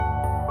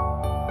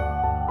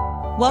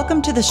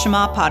Welcome to the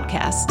Shema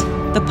Podcast,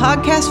 the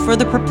podcast for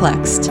the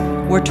perplexed,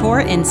 where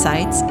Torah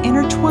insights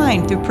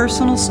intertwined through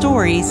personal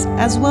stories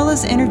as well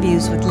as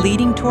interviews with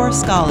leading Torah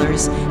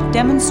scholars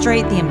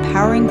demonstrate the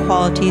empowering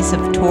qualities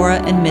of Torah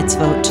and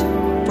mitzvot.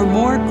 For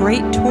more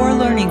great Torah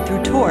learning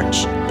through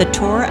Torch, the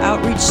Torah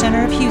Outreach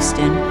Center of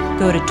Houston,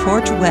 go to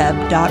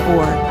torchweb.org.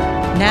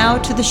 Now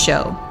to the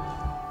show.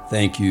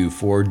 Thank you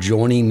for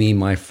joining me,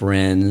 my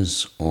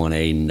friends, on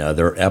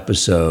another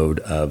episode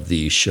of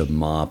the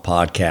Shema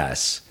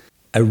Podcast.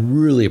 I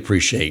really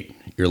appreciate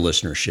your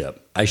listenership.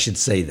 I should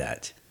say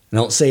that. I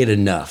don't say it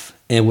enough.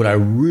 And what I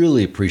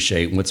really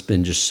appreciate and what's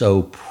been just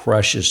so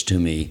precious to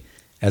me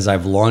as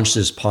I've launched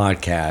this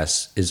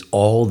podcast is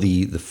all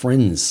the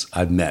friends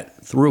I've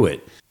met through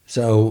it.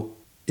 So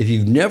if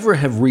you've never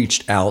have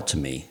reached out to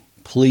me,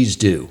 please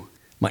do.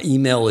 My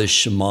email is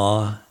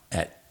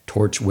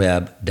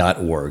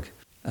shema@torchweb.org.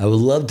 I would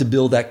love to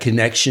build that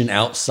connection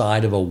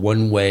outside of a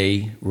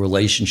one-way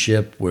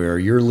relationship where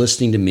you're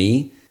listening to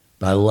me,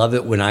 but I love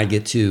it when I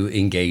get to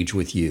engage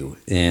with you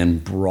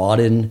and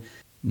broaden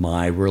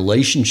my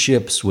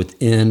relationships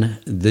within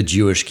the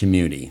Jewish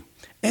community.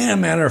 And a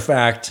matter of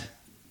fact,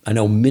 I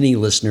know many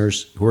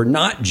listeners who are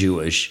not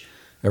Jewish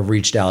have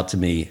reached out to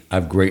me.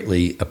 I've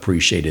greatly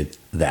appreciated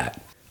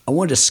that. I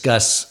want to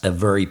discuss a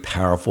very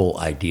powerful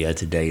idea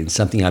today and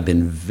something I've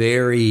been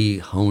very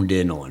honed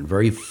in on,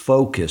 very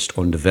focused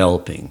on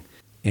developing.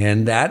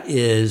 And that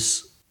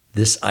is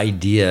this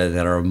idea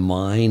that our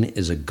mind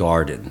is a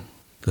garden.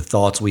 The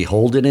thoughts we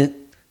hold in it,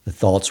 the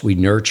thoughts we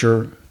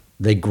nurture,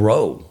 they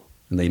grow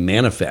and they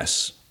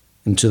manifest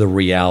into the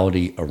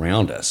reality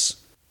around us.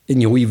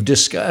 And we've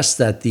discussed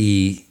that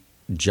the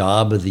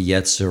job of the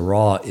Yetzer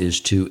Hara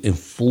is to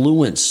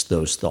influence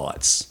those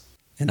thoughts.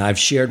 And I've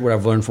shared what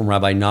I've learned from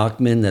Rabbi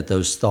Nachman, that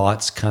those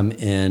thoughts come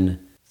in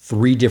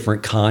three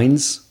different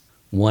kinds.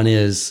 One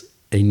is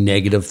a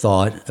negative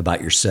thought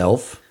about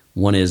yourself.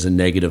 One is a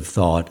negative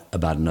thought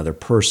about another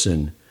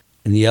person.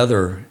 And the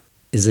other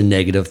is a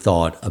negative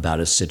thought about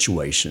a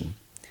situation.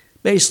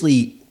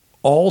 Basically,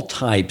 all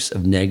types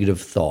of negative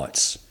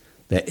thoughts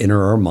that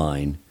enter our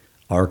mind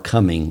are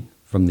coming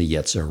from the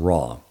Yetzer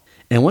Hara.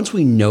 And once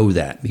we know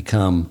that,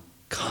 become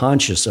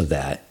conscious of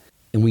that,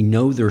 and we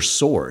know their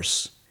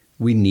source,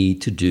 we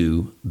need to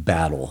do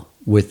battle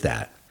with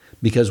that.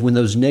 Because when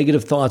those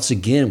negative thoughts,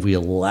 again, if we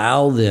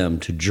allow them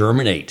to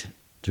germinate,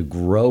 to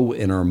grow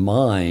in our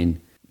mind,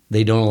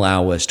 they don't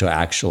allow us to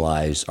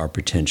actualize our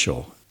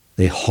potential.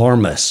 They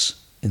harm us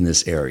in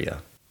this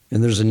area.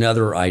 And there's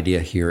another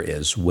idea here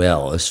as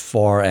well, as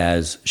far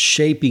as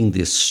shaping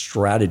this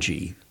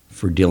strategy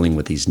for dealing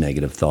with these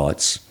negative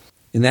thoughts.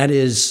 And that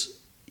is,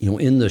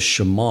 in the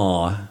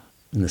Shema,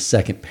 in the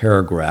second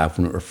paragraph,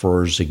 when it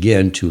refers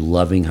again to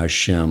loving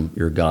Hashem,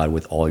 your God,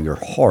 with all your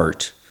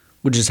heart,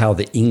 which is how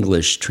the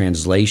English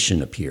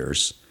translation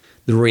appears.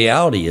 The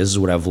reality is,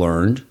 what I've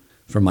learned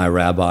from my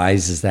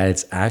rabbis, is that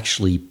it's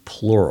actually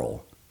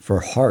plural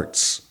for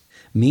hearts,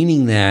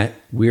 meaning that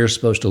we're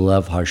supposed to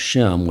love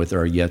Hashem with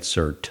our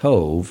Yetzer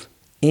Tov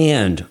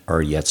and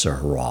our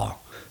Yetzer Hara.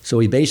 So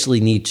we basically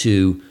need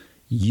to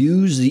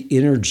use the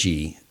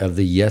energy of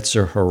the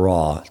Yetzer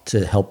Hara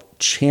to help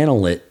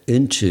channel it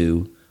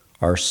into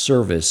our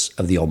service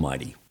of the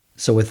Almighty.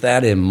 So with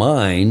that in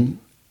mind,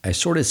 I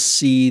sort of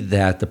see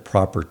that the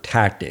proper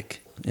tactic,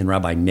 and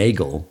Rabbi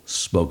Nagel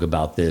spoke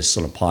about this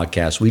on a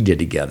podcast we did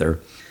together,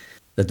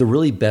 that the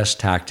really best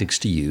tactics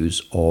to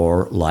use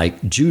are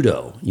like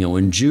judo.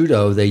 In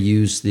judo, they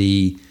use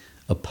the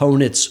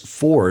opponent's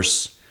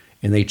force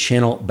and they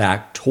channel it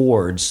back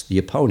towards the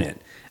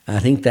opponent. And I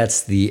think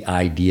that's the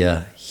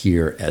idea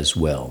here as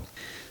well.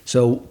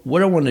 So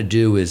what I want to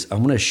do is I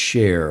want to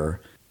share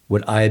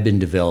what I have been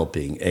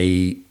developing,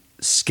 a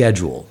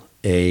schedule,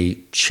 a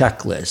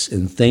checklist,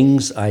 and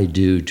things I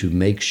do to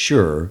make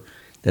sure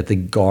that the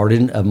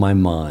garden of my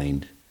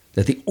mind,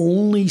 that the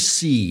only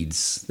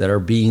seeds that are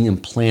being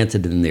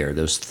implanted in there,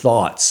 those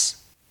thoughts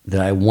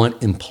that I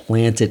want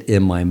implanted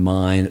in my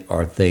mind,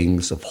 are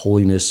things of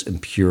holiness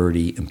and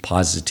purity and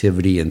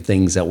positivity and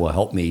things that will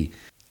help me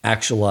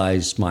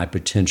actualize my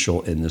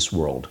potential in this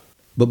world.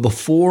 But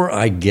before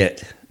I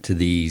get to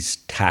these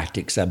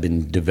tactics I've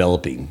been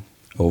developing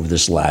over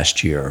this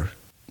last year,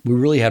 we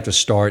really have to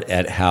start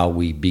at how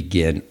we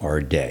begin our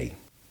day.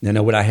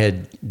 Now, when I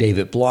had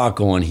David Block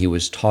on, he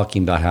was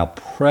talking about how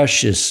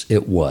precious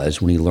it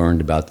was when he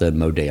learned about the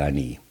Modeh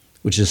Ani,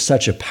 which is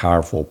such a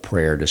powerful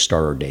prayer to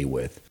start our day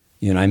with.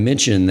 And I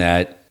mentioned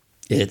that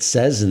it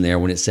says in there,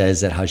 when it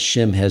says that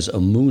Hashem has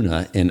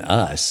emunah in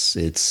us,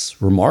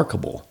 it's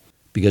remarkable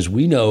because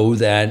we know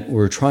that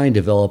we're trying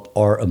to develop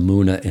our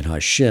emunah in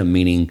Hashem,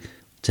 meaning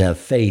to have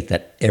faith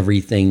that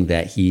everything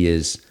that He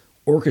is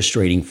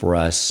orchestrating for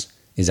us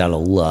is out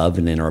of love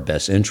and in our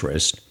best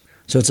interest.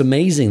 So it's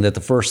amazing that the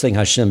first thing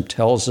Hashem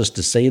tells us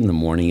to say in the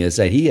morning is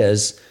that He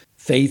has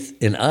faith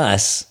in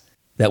us,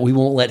 that we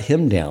won't let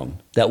Him down,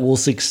 that we'll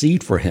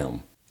succeed for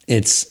Him.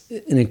 It's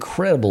an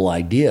incredible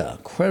idea,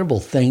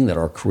 incredible thing that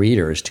our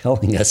Creator is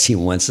telling us He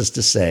wants us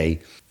to say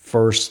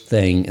first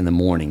thing in the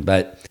morning.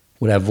 But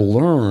what I've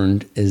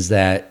learned is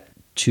that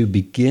to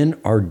begin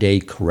our day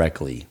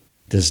correctly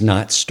does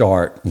not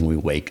start when we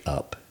wake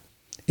up.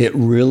 It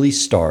really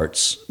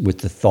starts with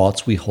the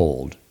thoughts we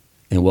hold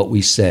and what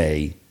we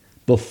say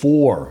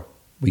before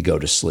we go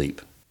to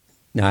sleep.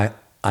 Now,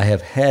 I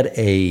have had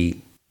a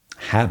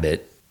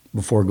habit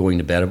before going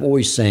to bed of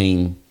always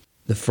saying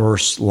the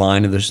first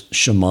line of the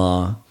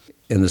Shema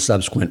and the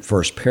subsequent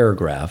first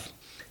paragraph.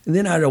 And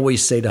then I'd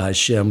always say to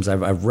Hashem's,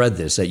 I've read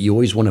this, that you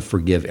always want to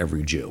forgive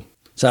every Jew.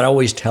 So I'd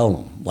always tell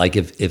them, like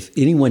if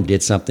anyone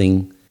did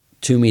something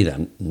to me that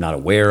I'm not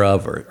aware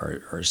of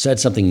or said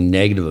something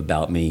negative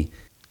about me,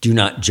 do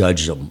not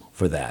judge them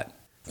for that.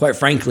 Quite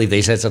frankly, if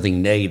they said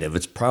something negative,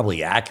 it's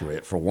probably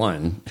accurate for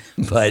one.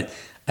 But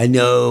I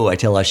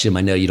tell Hashem,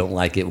 I know you don't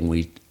like it when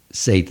we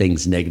say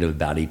things negative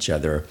about each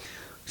other.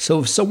 So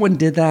if someone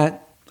did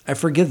that, I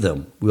forgive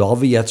them. We all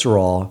have a Yetzer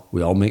Hara.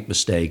 We all make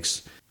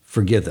mistakes.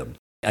 Forgive them.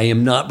 I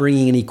am not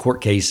bringing any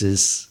court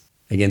cases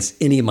against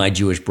any of my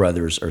Jewish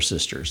brothers or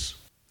sisters.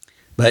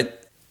 But,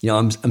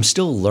 I'm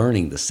still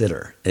learning the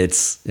Siddur.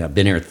 I've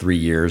been here 3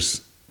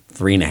 years,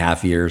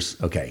 3.5 years.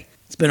 Okay,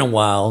 it's been a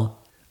while.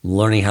 I'm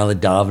learning how the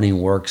davening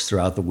works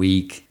throughout the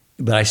week.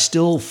 But I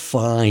still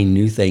find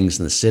new things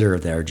in the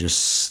Siddur that are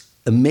just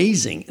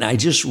amazing. And I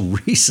just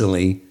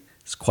recently,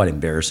 it's quite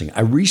embarrassing,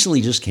 I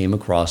recently just came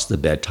across the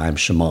bedtime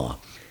Shema,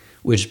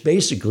 which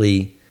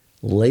basically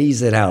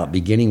lays it out,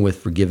 beginning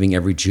with forgiving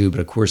every Jew. But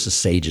of course, the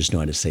sages know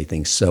how to say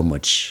things so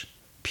much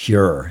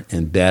pure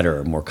and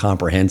better, more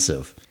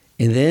comprehensive.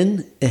 And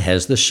then it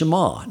has the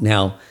Shema.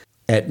 Now,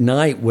 at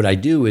night, what I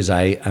do is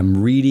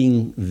I'm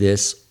reading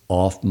this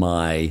off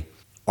my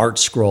Art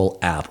Scroll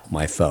app on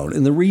my phone.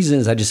 And the reason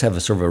is I just have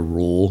a sort of a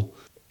rule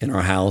in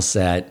our house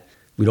that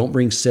we don't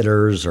bring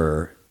sitters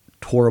or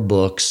Torah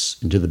books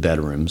into the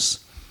bedrooms.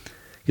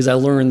 Because I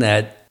learned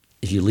that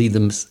if you leave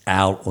them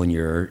out on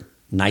your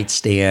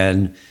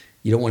nightstand,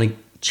 you don't want to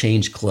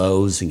change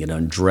clothes and get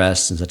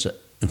undressed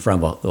in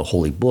front of a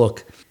holy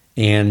book.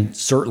 And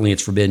certainly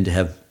it's forbidden to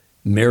have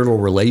marital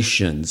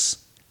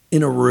relations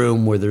in a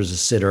room where there's a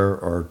sitter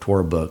or a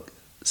Torah book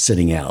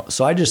sitting out.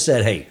 So I just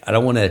said, hey, I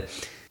don't want to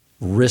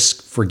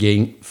risk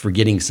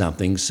forgetting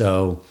something.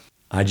 So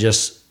I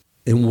just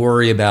am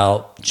worried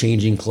about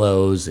changing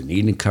clothes and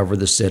needing to cover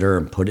the sitter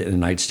and put it in a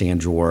nightstand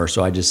drawer.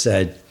 So I just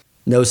said,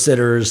 no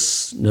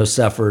sitters, no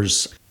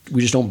suffers.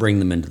 We just don't bring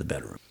them into the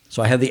bedroom.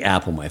 So I have the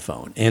app on my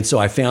phone. And so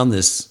I found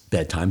this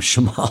bedtime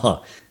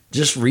Shema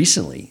just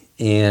recently.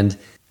 And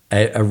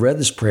I read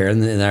this prayer,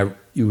 and then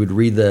you would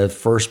read the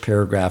first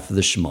paragraph of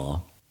the Shema.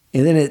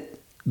 And then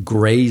it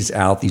grays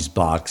out these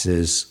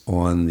boxes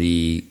on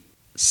the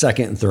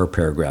second and third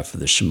paragraph of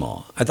the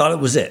Shema. I thought it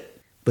was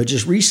it. But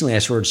just recently I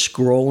started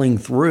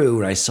scrolling through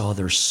and I saw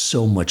there's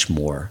so much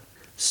more.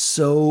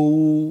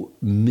 So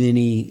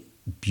many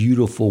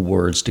beautiful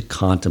words to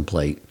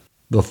contemplate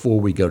before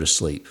we go to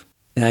sleep.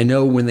 And I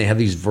know when they have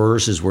these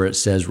verses where it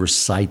says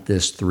recite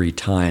this 3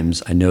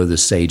 times, I know the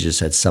sages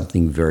had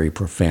something very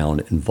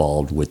profound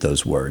involved with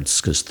those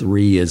words, because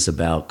 3 is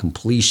about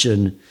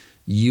completion,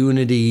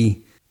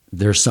 unity.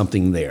 There's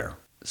something there.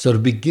 So to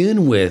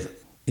begin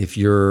with, if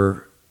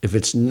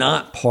it's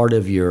not part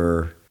of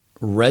your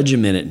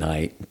regimen at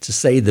night, to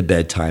say the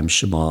bedtime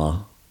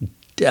Shema,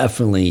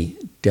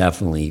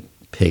 definitely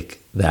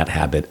pick that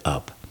habit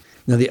up.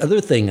 Now, the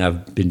other thing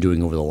I've been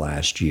doing over the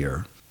last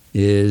year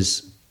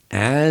is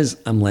as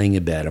I'm laying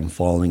in bed, I'm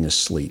falling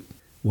asleep.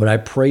 What I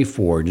pray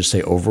for, just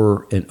say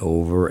over and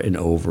over and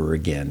over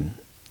again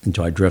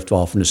until I drift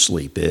off into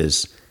sleep,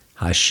 is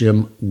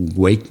Hashem,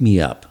 wake me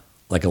up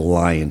like a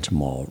lion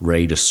tomorrow,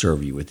 ready to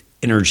serve you with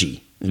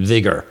energy and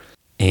vigor.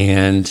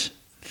 And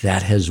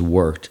that has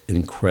worked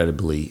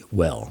incredibly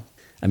well.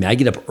 I mean, I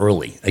get up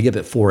early. I get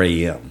up at 4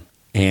 a.m.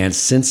 And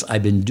since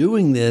I've been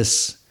doing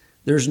this,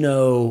 there's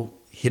no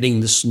hitting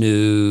the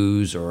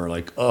snooze or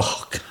like,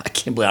 oh, I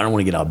can't believe I don't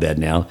want to get out of bed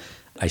now.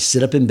 I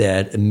sit up in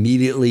bed,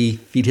 immediately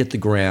feet hit the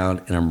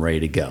ground, and I'm ready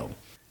to go.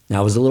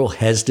 Now, I was a little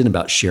hesitant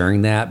about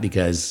sharing that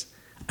because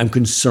I'm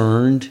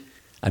concerned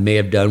I may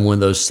have done one of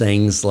those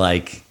things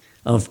like,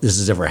 I don't know if this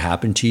has ever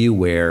happened to you,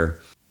 where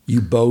you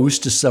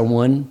boast to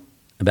someone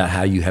about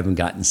how you haven't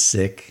gotten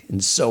sick in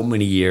so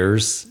many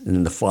years, and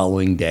then the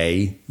following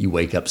day you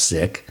wake up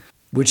sick,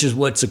 which is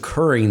what's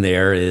occurring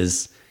there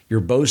is you're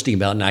boasting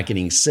about not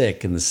getting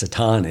sick, and the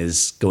Satan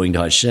is going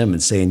to Hashem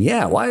and saying,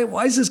 yeah,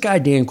 why is this guy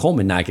Dan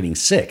Coleman not getting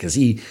sick? Has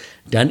he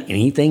done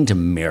anything to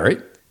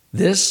merit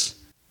this?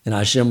 And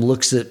Hashem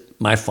looks at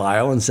my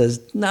file and says,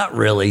 not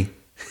really.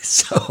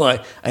 So I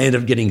end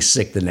up getting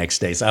sick the next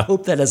day. So I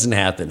hope that doesn't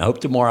happen. I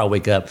hope tomorrow I'll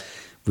wake up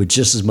with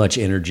just as much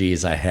energy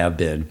as I have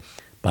been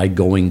by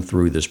going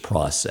through this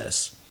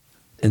process.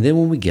 And then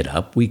when we get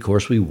up, we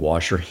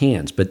wash our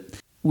hands. But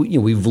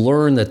we've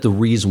learned that the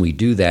reason we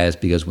do that is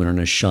because when our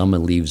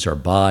neshama leaves our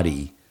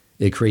body,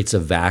 it creates a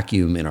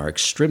vacuum in our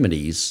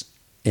extremities.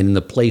 And in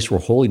the place where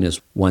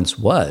holiness once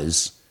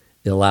was,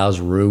 it allows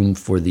room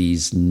for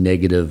these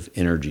negative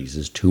energies,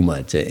 this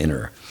tuma, to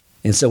enter.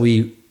 And so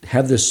we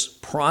have this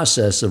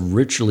process of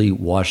ritually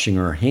washing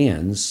our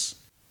hands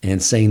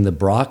and saying the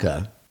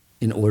bracha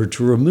in order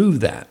to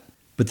remove that.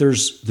 But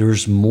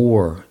there's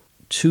more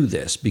to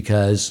this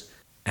because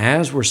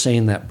as we're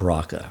saying that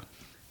bracha,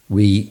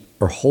 we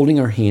are holding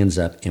our hands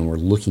up and we're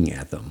looking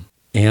at them.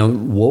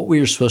 And what we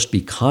are supposed to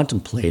be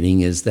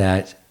contemplating is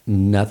that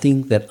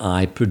nothing that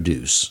I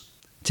produce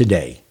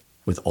today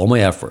with all my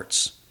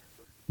efforts,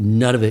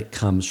 none of it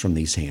comes from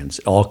these hands.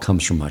 It all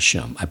comes from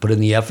Hashem. I put in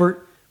the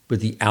effort, but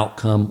the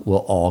outcome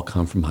will all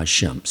come from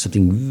Hashem.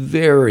 Something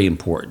very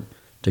important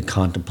to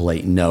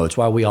contemplate and know. It's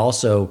why we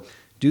also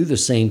do the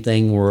same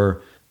thing.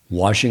 We're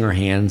washing our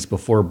hands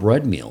before a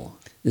bread meal,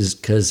 is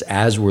because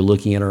as we're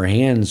looking at our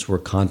hands, we're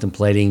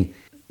contemplating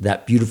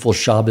that beautiful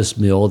Shabbos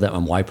meal that my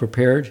wife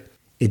prepared.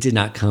 It did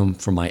not come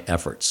from my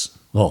efforts.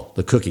 Well,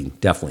 the cooking,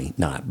 definitely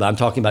not. But I'm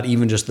talking about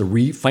even just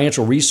the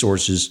financial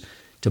resources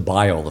to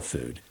buy all the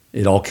food.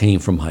 It all came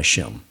from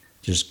Hashem.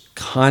 Just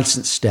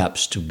constant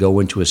steps to go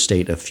into a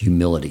state of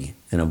humility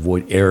and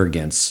avoid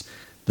arrogance,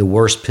 the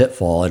worst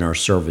pitfall in our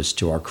service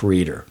to our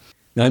Creator.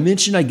 Now, I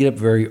mentioned I get up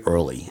very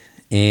early,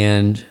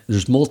 and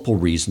there's multiple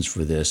reasons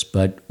for this,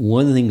 but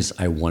one of the things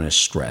I want to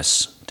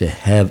stress to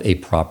have a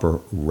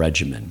proper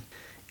regimen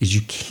is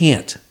you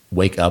can't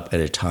wake up at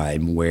a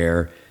time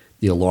where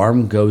the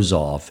alarm goes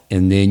off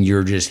and then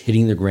you're just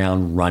hitting the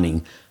ground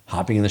running,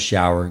 hopping in the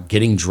shower,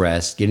 getting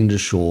dressed, getting to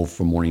shul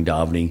for morning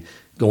davening,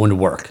 going to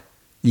work.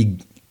 You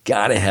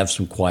got to have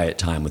some quiet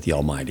time with the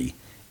Almighty.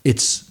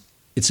 It's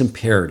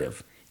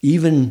imperative.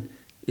 Even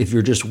if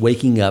you're just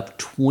waking up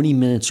 20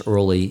 minutes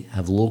early,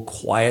 have a little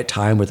quiet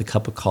time with a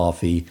cup of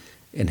coffee,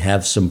 and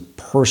have some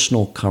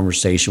personal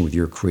conversation with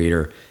your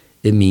Creator,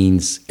 it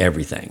means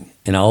everything.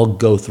 And I'll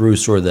go through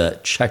sort of the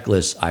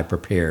checklist I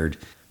prepared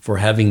for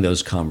having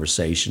those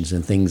conversations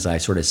and things I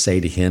sort of say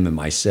to Him and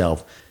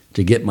myself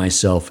to get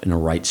myself in a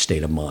right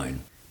state of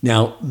mind.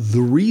 Now,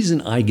 the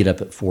reason I get up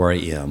at 4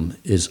 a.m.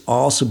 is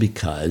also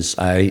because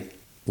I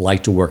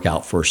like to work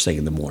out first thing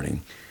in the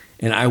morning.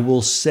 And I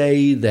will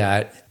say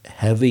that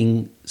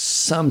having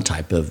some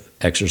type of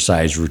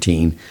exercise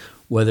routine,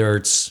 whether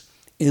it's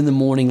in the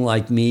morning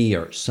like me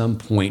or some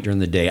point during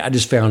the day, I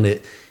just found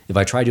it, if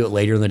I try to do it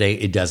later in the day,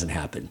 it doesn't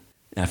happen.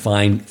 I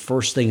find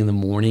first thing in the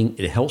morning,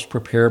 it helps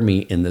prepare me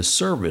in the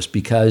service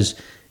because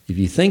if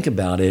you think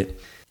about it,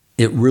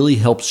 it really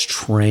helps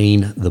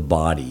train the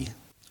body.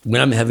 When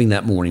I'm having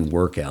that morning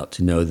workout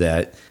to know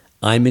that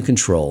I'm in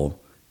control,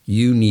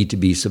 you need to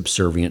be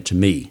subservient to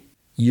me.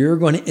 You're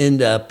going to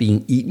end up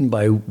being eaten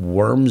by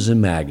worms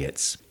and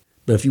maggots.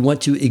 But if you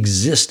want to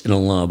exist in a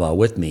Lamba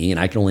with me, and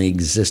I can only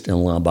exist in a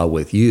Lamba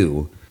with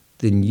you,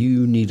 then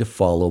you need to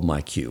follow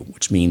my cue,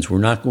 which means we're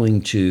not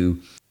going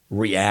to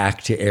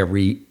react to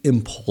every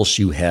impulse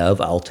you have.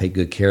 I'll take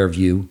good care of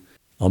you.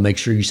 I'll make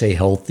sure you stay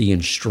healthy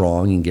and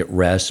strong and get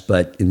rest.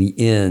 But in the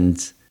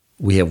end,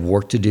 we have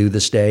work to do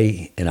this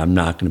day, and I'm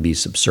not going to be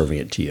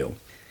subservient to you.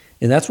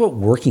 And that's what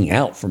working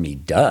out for me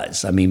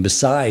does. I mean,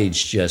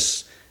 besides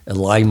just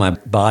allowing my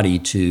body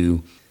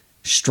to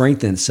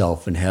strengthen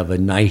itself and have a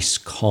nice,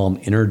 calm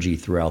energy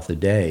throughout the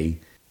day,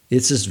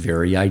 it's this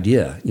very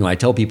idea. You know, I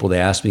tell people, they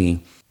ask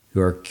me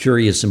who are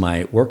curious in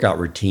my workout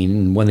routine,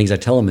 and one of the things I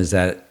tell them is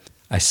that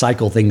I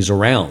cycle things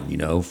around, you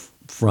know,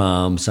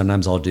 from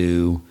sometimes I'll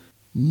do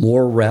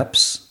more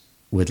reps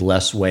with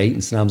less weight,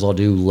 and sometimes I'll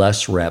do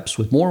less reps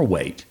with more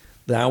weight.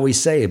 But I always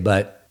say,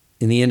 but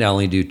in the end, I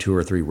only do 2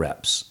 or 3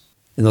 reps.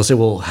 And they'll say,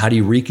 well, how do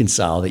you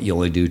reconcile that you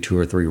only do 2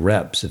 or 3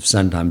 reps if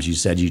sometimes you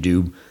said you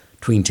do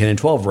between 10 and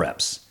 12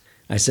 reps?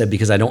 I said,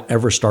 because I don't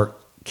ever start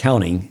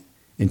counting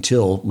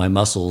until my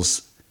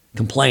muscles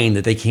complain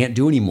that they can't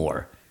do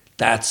anymore.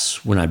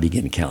 That's when I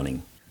begin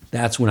counting.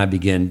 That's when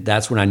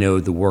I know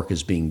the work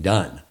is being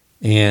done.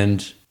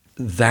 And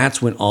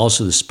that's when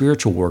also the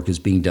spiritual work is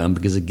being done,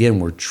 because again,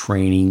 we're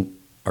training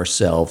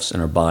ourselves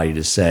and our body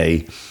to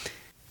say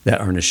that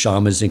our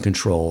neshama is in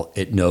control.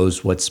 It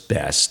knows what's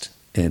best.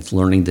 And it's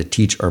learning to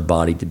teach our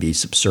body to be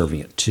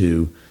subservient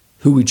to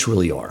who we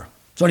truly are.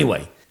 So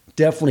anyway,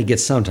 definitely get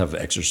some type of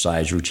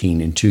exercise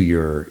routine into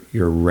your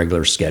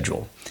regular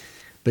schedule.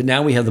 But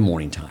now we have the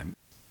morning time.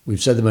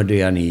 We've said the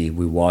Modayani,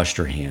 we washed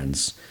our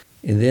hands.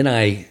 And then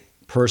I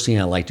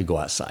like to go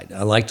outside.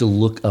 I like to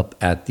look up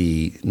at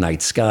the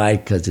night sky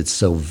because it's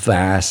so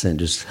vast and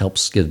it just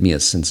helps give me a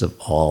sense of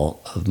awe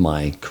of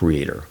my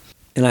Creator.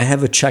 And I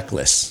have a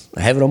checklist.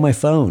 I have it on my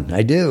phone.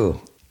 I do.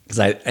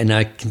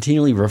 I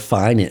continually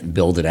refine it and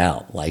build it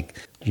out. Like,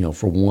 you know,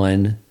 for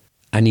one,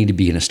 I need to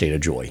be in a state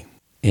of joy.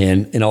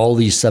 And all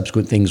these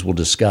subsequent things we'll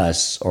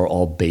discuss are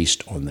all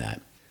based on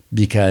that,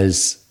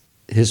 because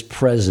His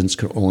presence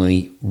can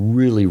only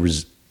really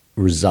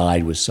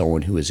reside with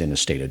someone who is in a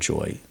state of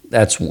joy.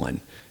 That's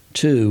one.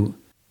 2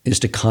 is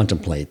to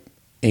contemplate.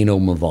 Eino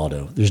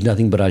Mavado. There's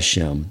nothing but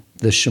Hashem.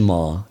 The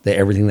Shema, that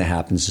everything that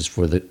happens is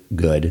for the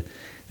good.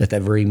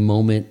 That very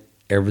moment,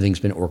 everything's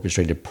been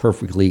orchestrated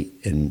perfectly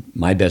in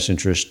my best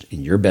interest,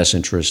 in your best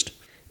interest.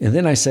 And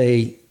then I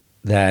say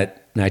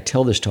that, and I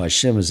tell this to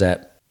Hashem, is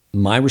that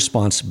my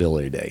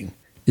responsibility today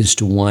is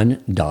to 1,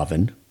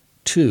 daven,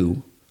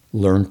 2,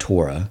 learn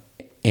Torah,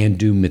 and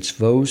do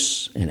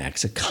mitzvos and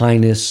acts of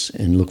kindness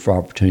and look for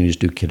opportunities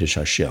to do Kiddush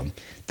Hashem.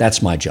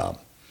 That's my job.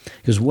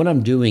 Because what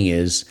I'm doing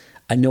is,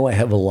 I know I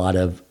have a lot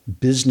of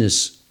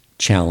business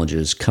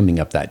challenges coming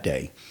up that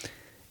day.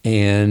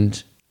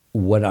 And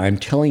what I'm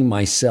telling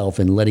myself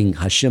and letting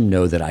Hashem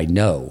know that I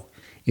know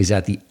is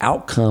that the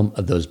outcome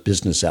of those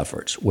business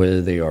efforts,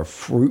 whether they are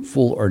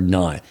fruitful or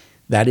not,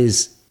 that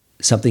is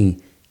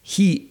something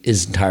he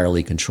is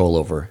entirely control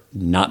over,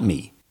 not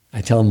me.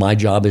 I tell him my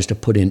job is to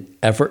put in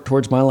effort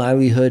towards my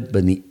livelihood, but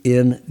in the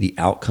end, the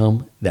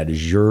outcome, that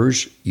is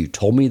yours. You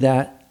told me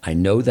that. I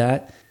know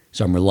that.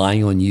 So I'm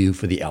relying on you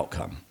for the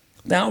outcome.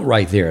 Now,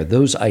 right there,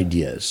 those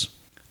ideas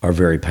are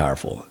very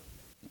powerful.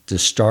 To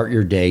start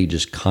your day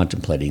just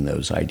contemplating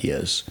those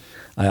ideas.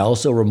 I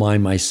also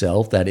remind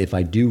myself that if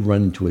I do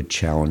run into a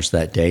challenge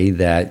that day,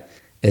 that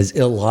as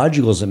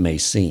illogical as it may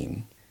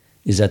seem,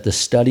 is that the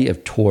study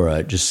of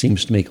Torah just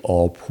seems to make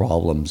all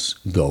problems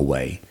go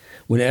away.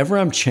 Whenever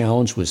I'm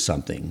challenged with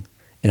something,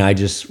 and I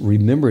just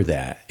remember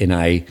that, and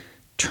I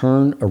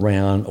turn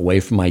around away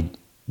from my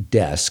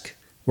desk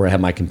where I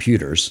have my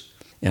computers,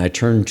 and I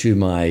turn to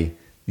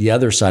the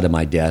other side of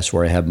my desk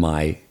where I have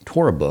my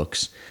Torah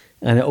books,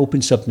 and I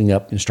open something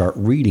up and start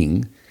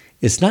reading,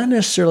 it's not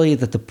necessarily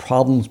that the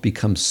problems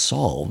become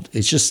solved.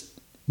 It's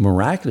just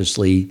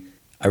miraculously,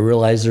 I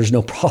realize there's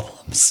no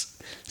problems.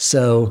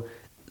 So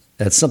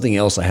that's something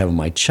else I have on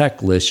my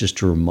checklist just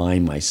to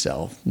remind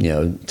myself,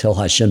 tell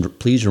Hashem,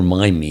 please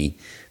remind me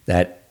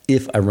that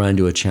if I run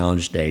into a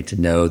challenge today, to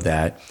know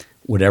that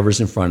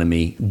whatever's in front of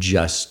me,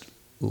 just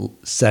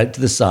set it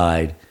to the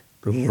side,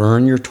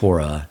 learn your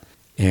Torah,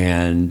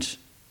 and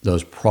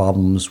those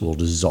problems will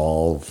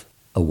dissolve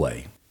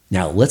away.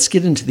 Now, let's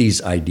get into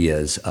these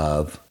ideas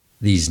of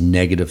these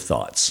negative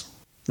thoughts.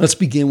 Let's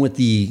begin with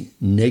the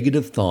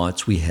negative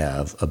thoughts we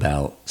have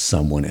about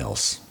someone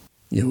else,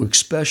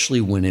 especially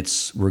when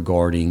it's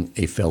regarding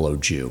a fellow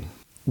Jew.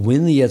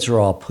 When the Yetzer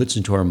Hara puts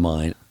into our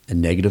mind a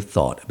negative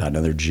thought about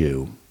another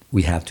Jew,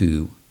 we have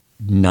to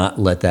not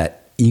let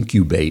that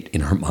incubate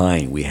in our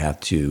mind. We have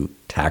to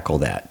tackle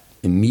that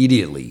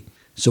immediately.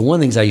 So one of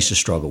the things I used to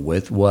struggle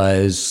with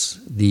was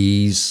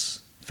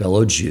these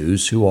fellow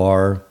Jews who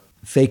are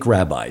fake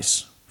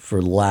rabbis,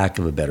 for lack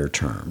of a better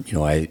term.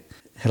 I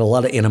had a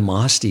lot of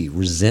animosity,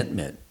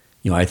 resentment.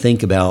 I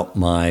think about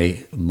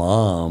my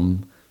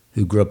mom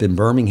who grew up in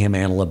Birmingham,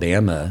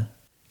 Alabama,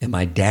 and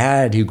my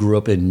dad who grew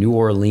up in New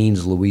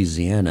Orleans,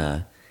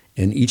 Louisiana,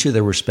 and each of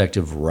their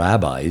respective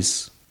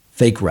rabbis,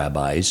 fake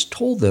rabbis,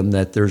 told them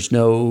that there's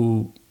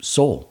no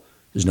soul,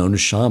 there's no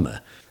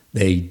neshama.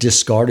 They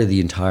discarded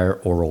the entire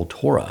oral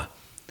Torah.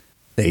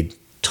 They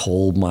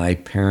told my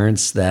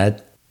parents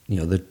that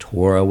the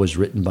Torah was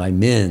written by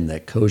men,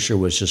 that kosher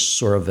was just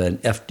sort of an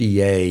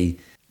FDA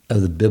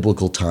of the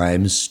biblical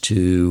times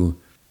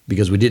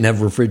because we didn't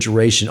have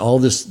refrigeration, all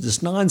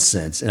this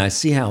nonsense. And I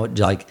see how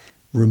it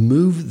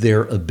removed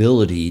their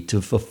ability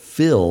to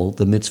fulfill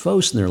the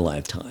mitzvos in their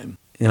lifetime.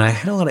 And I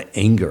had a lot of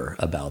anger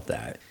about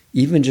that.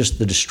 Even just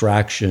the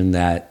distraction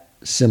that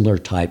similar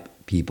type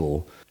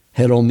people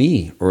had on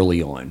me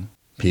early on.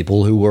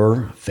 People who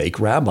were fake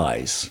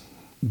rabbis.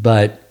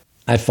 But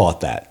I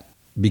fought that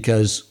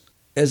because,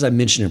 as I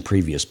mentioned in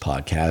previous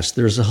podcasts,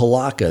 there's a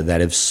halakha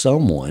that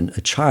if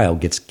a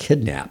child gets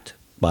kidnapped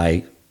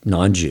by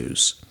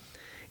non-Jews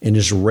and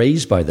is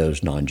raised by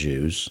those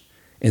non-Jews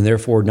and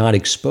therefore not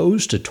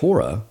exposed to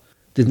Torah,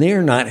 then they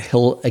are not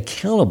held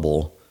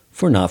accountable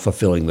for not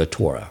fulfilling the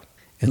Torah.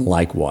 And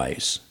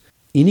likewise,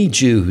 any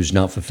Jew who's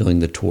not fulfilling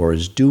the Torah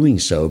is doing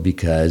so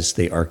because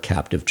they are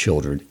captive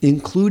children,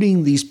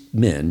 including these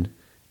men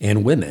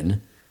and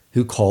women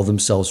who call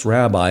themselves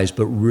rabbis,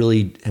 but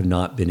really have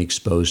not been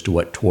exposed to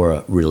what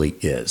Torah really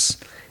is,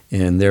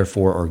 and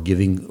therefore are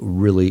giving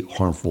really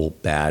harmful,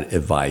 bad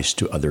advice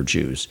to other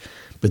Jews.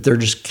 But they're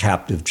just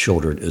captive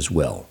children as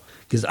well.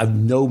 Because I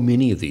know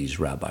many of these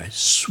rabbis,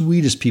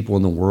 sweetest people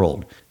in the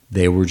world,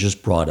 they were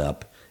just brought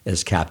up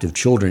as captive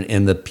children.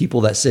 And the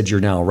people that said you're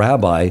now a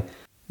rabbi,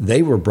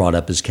 they were brought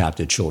up as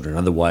captive children.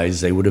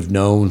 Otherwise, they would have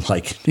known,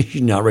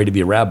 you're not ready to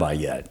be a rabbi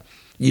yet.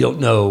 You don't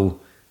know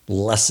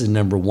lesson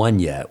number 1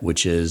 yet,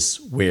 which is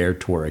where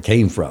Torah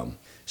came from.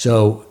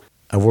 So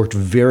I've worked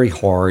very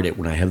hard at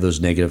when I have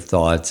those negative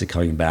thoughts at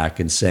coming back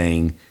and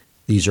saying,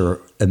 these are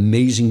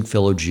amazing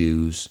fellow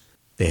Jews.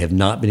 They have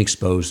not been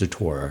exposed to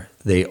Torah.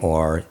 They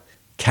are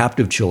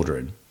captive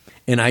children.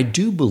 And I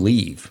do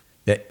believe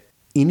that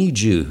any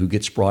Jew who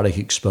gets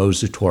exposed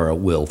to Torah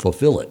will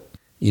fulfill it.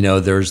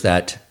 There's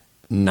that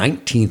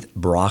 19th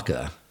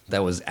bracha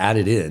that was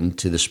added in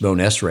to the Shemon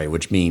Esrei,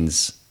 which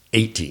means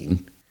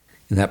 18.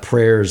 And that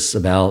prayer is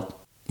about,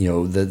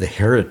 the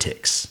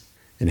heretics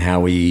and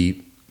how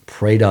we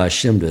pray to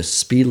Hashem to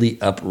speedily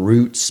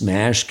uproot,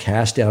 smash,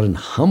 cast down, and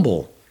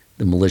humble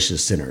the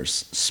malicious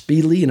sinners,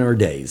 speedily in our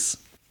days.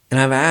 And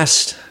I've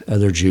asked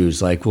other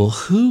Jews,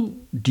 who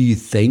do you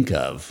think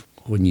of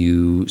when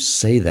you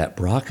say that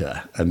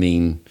bracha? I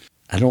mean,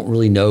 I don't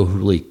really know who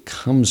really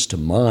comes to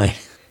mind.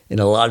 And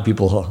a lot of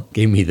people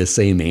gave me the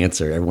same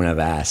answer, everyone I've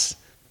asked.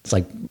 It's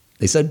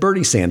they said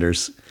Bernie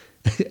Sanders.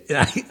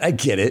 I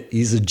get it.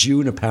 He's a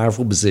Jew in a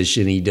powerful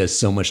position. He does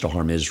so much to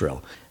harm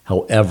Israel.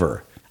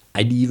 However,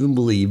 I'd even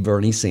believe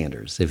Bernie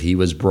Sanders, if he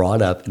was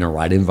brought up in a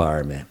right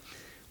environment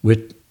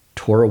with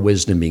Torah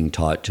wisdom being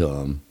taught to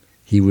him,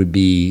 he would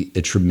be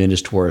a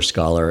tremendous Torah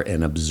scholar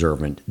and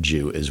observant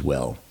Jew as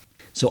well.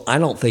 So I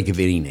don't think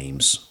of any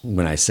names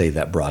when I say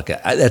that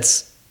bracha.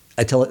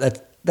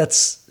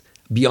 That's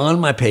beyond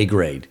my pay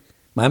grade.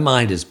 My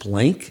mind is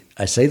blank.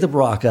 I say the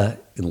bracha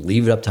and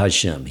leave it up to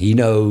Hashem. He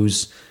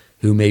knows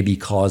who may be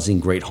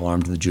causing great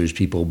harm to the Jewish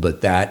people,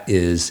 but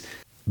as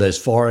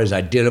far as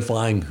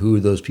identifying who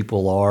those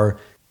people are,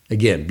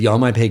 again,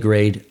 beyond my pay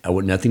grade, I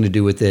want nothing to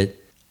do with it.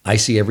 I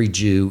see every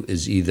Jew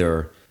as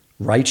either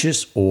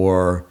righteous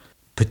or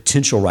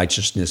potential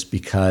righteousness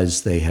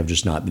because they have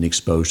just not been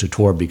exposed to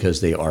Torah because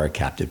they are a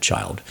captive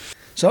child.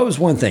 So that was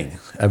one thing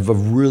I've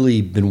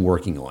really been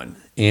working on.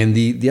 And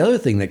the other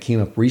thing that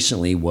came up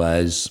recently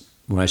was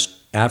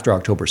after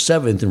October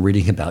 7th and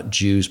reading about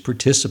Jews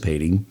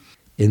participating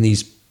in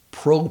these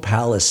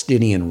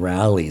pro-Palestinian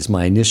rallies,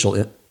 my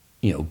initial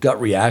gut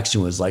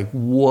reaction was like,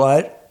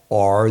 what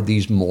are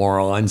these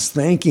morons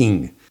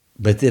thinking?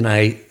 But then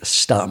I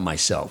stopped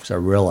myself. So I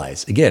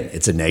realized, again,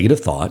 it's a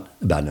negative thought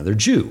about another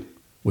Jew,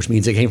 which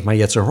means it came from my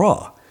Yetzer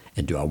Hara.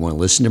 And do I want to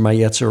listen to my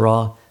Yetzer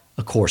Hara?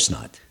 Of course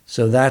not.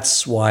 So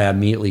that's why I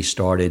immediately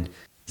started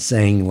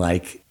saying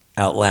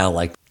out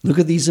loud, look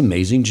at these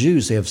amazing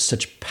Jews. They have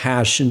such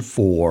passion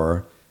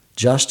for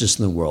justice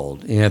in the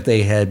world. And if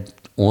they had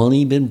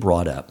only been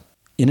brought up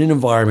in an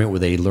environment where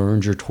they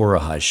learned your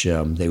Torah,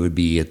 Hashem, they would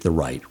be at the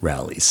right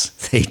rallies.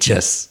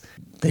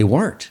 They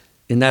weren't.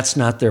 And that's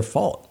not their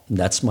fault.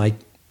 That's my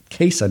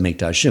case I make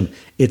to Hashem.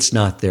 It's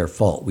not their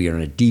fault. We are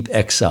in a deep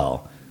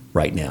exile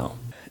right now.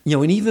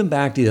 And even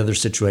back to the other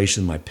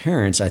situation with my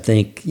parents, I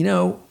think,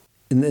 and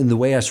the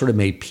way I sort of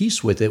made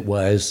peace with it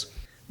was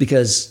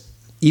because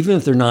even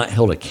if they're not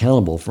held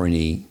accountable for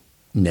any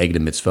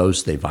negative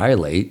mitzvahs they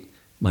violate,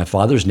 my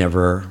father's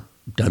never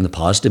done the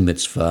positive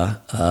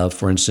mitzvah,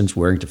 for instance,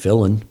 wearing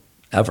tefillin,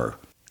 ever.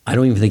 I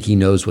don't even think he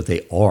knows what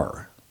they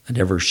are. I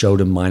never showed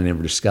him mine, I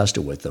never discussed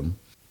it with him,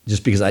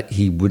 just because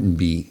he wouldn't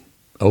be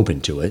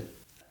open to it.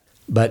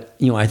 But,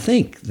 I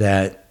think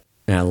that,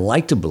 and I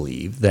like to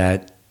believe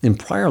that in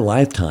prior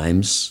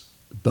lifetimes,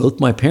 both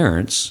my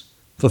parents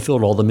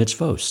fulfilled all the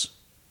mitzvos.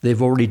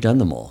 They've already done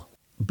them all.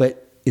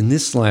 But in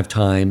this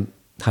lifetime,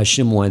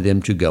 Hashem wanted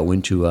them to go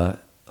into a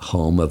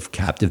home of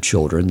captive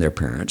children, their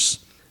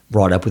parents,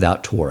 brought up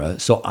without Torah.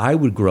 So I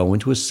would grow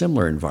into a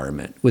similar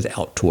environment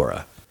without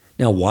Torah.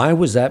 Now, why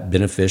was that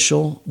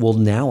beneficial? Well,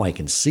 now I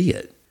can see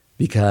it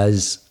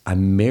because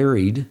I'm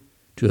married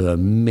to an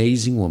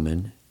amazing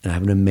woman and I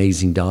have an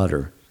amazing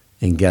daughter.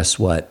 And guess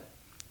what?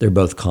 They're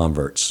both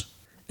converts.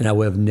 And I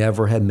would have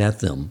never have met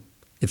them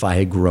if I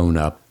had grown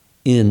up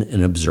in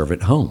an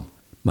observant home.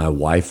 My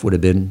wife would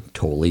have been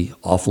totally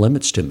off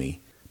limits to me.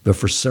 But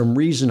for some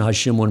reason,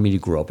 Hashem wanted me to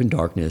grow up in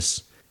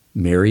darkness,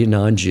 marry a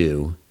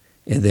non-Jew,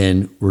 and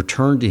then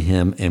return to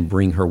him and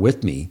bring her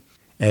with me,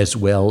 as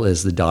well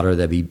as the daughter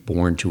that be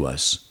born to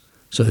us,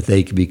 so that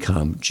they could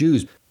become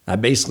Jews. I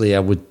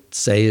would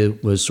say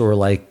it was sort of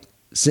like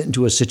sent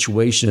into a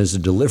situation as a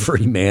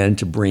delivery man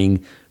to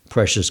bring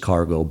precious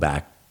cargo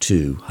back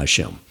to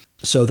Hashem.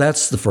 So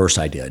that's the first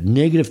idea.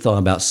 Negative thought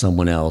about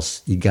someone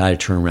else, you got to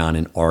turn around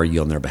and argue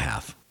on their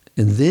behalf.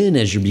 And then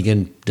as you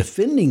begin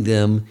defending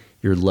them,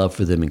 your love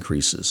for them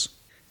increases.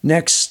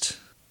 Next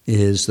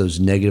is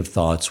those negative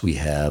thoughts we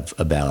have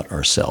about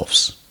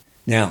ourselves.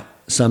 Now,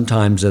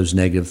 sometimes those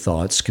negative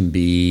thoughts can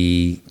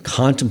be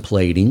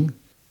contemplating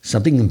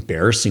something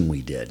embarrassing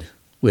we did,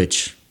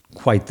 which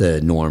quite the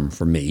norm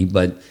for me,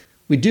 but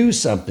we do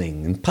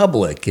something in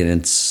public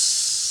and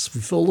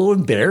we feel a little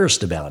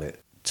embarrassed about it.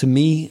 To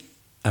me,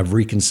 I've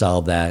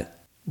reconciled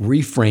that,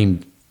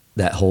 reframed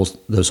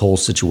those whole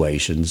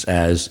situations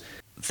as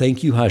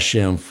thank you,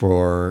 Hashem,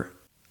 for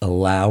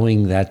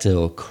allowing that to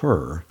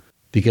occur,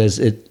 because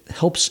it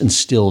helps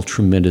instill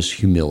tremendous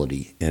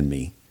humility in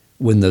me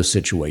when those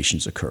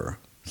situations occur.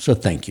 So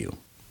thank you.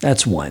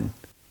 That's one.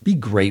 Be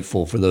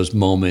grateful for those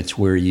moments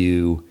where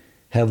you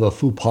have a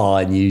faux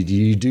pas and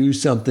you do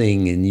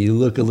something and you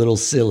look a little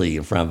silly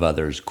in front of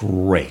others.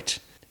 Great.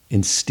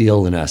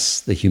 Instill in us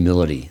the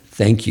humility.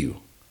 Thank you,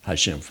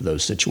 Hashem, for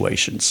those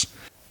situations.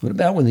 What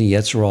about when the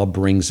Yetzer Hara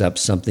brings up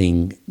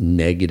something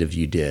negative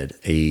you did,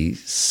 a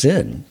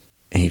sin,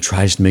 and he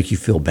tries to make you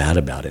feel bad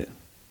about it?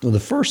 Well, the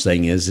first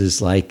thing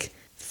is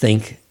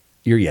thank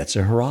your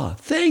Yetzer Hara.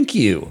 Thank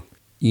you.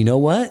 You know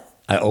what?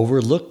 I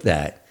overlooked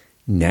that.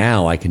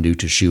 Now I can do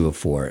teshuvah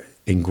for it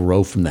and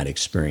grow from that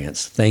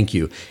experience. Thank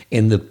you.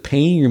 And the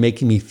pain you're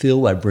making me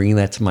feel by bringing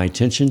that to my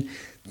attention,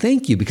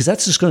 thank you, because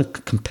that's just going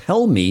to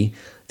compel me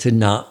to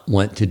not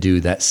want to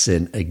do that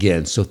sin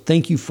again. So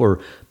thank you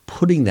for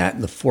putting that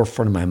in the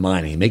forefront of my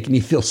mind and making me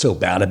feel so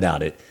bad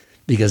about it,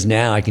 because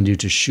now I can do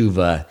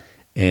teshuvah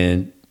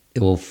and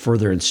it will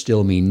further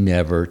instill me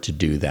never to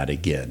do that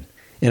again.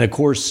 And of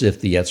course, if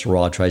the Yetzer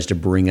Hara tries to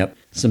bring up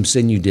some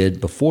sin you did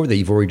before that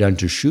you've already done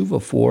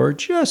teshuvah for,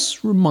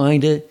 just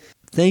remind it,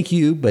 thank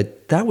you,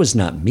 but that was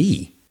not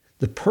me.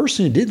 The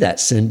person who did that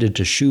sin did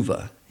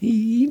teshuvah.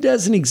 He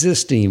doesn't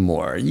exist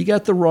anymore. You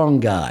got the wrong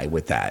guy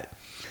with that.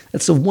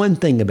 That's the one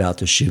thing about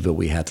teshuvah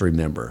we have to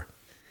remember.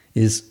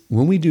 is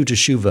when we do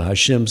teshuvah,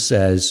 Hashem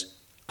says,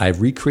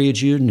 I've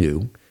recreated you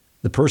anew.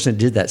 The person that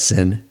did that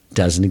sin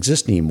doesn't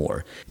exist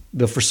anymore.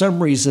 But for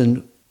some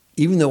reason,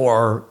 even though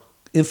our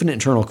infinite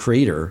eternal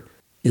creator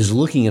is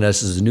looking at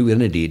us as a new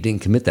entity,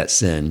 didn't commit that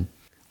sin,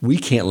 we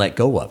can't let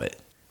go of it.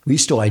 We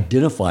still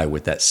identify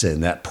with that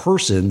sin, that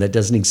person that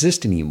doesn't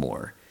exist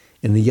anymore.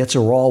 And the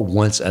Yetzer Hara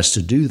wants us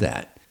to do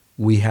that.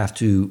 We have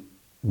to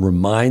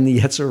remind the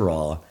Yetzer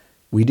Hara,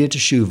 we did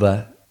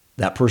teshuvah,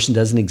 that person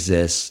doesn't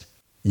exist,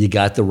 you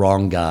got the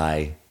wrong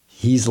guy,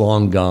 he's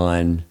long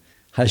gone,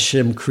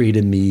 Hashem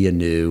created me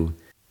anew,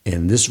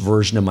 and this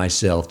version of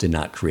myself did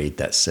not create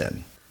that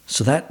sin.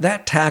 So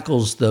that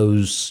tackles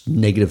those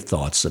negative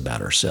thoughts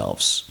about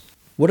ourselves.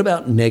 What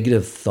about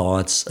negative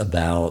thoughts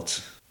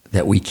about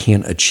that we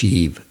can't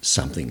achieve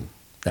something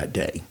that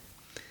day?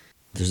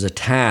 There's a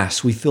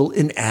task. We feel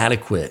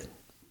inadequate.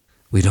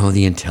 We don't have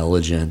the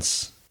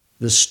intelligence,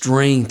 the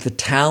strength, the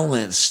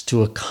talents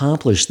to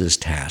accomplish this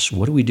task.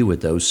 What do we do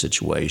with those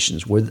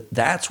situations?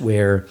 That's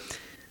where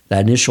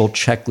that initial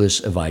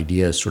checklist of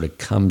ideas sort of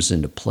comes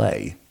into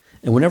play.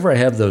 And whenever I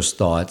have those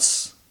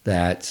thoughts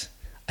that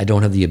I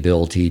don't have the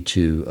ability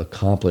to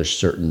accomplish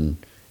certain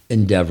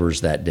endeavors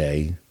that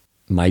day,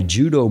 my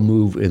judo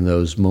move in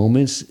those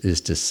moments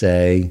is to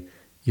say,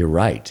 you're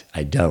right,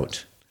 I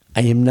don't.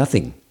 I am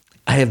nothing.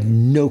 I have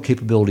no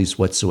capabilities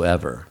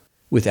whatsoever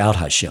without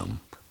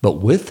Hashem.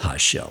 But with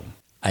Hashem,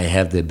 I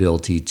have the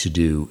ability to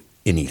do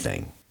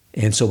anything.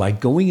 And so by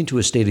going into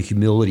a state of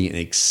humility and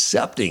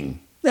accepting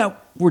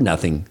that we're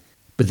nothing,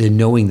 but then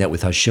knowing that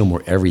with Hashem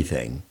we're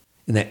everything,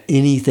 and that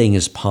anything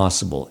is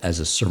possible as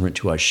a servant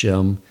to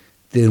Hashem,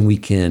 then we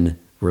can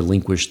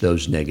relinquish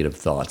those negative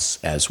thoughts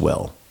as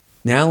well.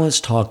 Now let's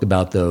talk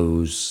about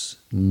those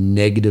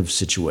negative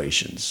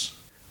situations,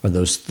 or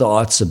those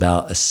thoughts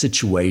about a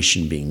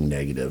situation being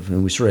negative.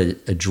 And we sort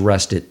of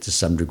addressed it to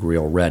some degree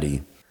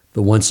already.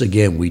 But once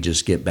again, we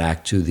just get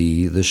back to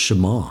the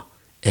Shema.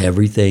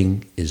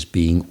 Everything is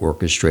being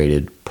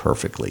orchestrated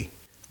perfectly.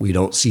 We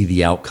don't see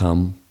the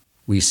outcome.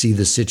 We see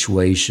the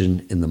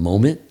situation in the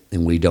moment,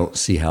 and we don't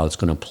see how it's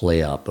going to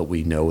play out. But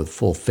we know with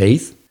full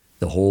faith,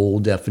 the whole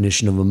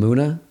definition of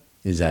Emunah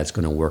is that it's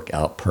going to work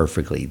out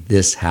perfectly.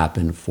 This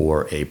happened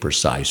for a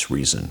precise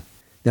reason.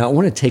 Now, I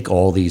want to take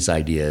all these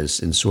ideas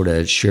and sort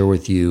of share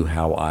with you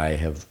how I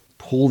have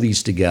pulled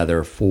these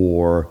together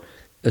for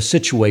a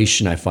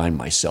situation I find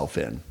myself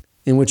in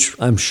which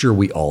I'm sure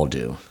we all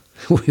do.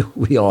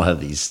 We all have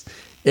these.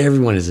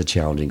 Everyone is a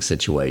challenging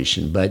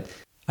situation. But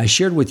I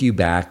shared with you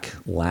back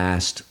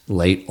last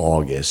late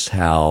August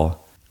how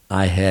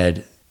I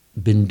had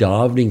been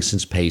davening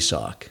since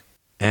Pesach,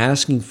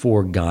 asking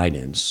for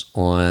guidance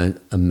on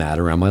a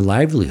matter around my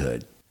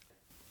livelihood.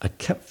 I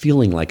kept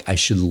feeling like I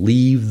should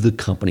leave the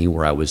company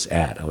where I was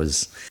at. I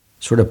was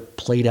sort of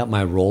played out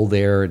my role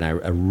there, and I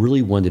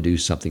really wanted to do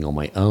something on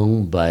my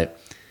own, but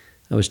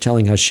I was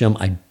telling Hashem,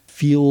 I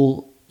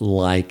feel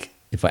like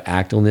if I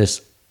act on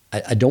this,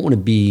 I don't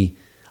want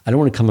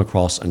to come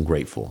across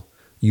ungrateful.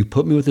 You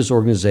put me with this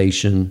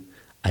organization.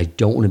 I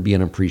don't want to be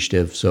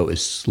unappreciative. So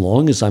as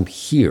long as I'm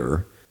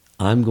here,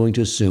 I'm going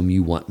to assume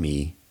you want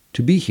me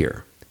to be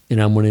here.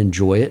 And I'm going to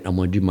enjoy it. I'm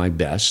going to do my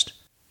best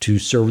to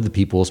serve the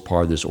people as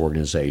part of this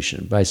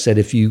organization. But I said,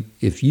 if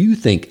you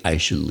think I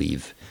should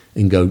leave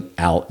and go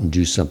out and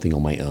do something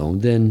on my own,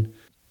 then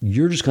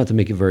you're just going to have to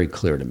make it very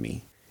clear to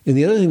me. And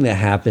the other thing that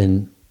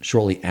happened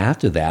shortly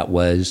after that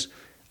was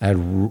I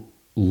had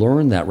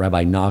learned that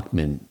Rabbi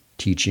Nachman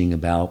teaching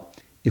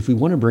about if we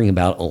want to bring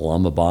about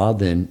Olam Haba,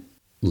 then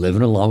live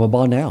in Olam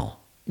Haba now.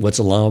 What's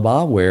Olam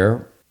Haba?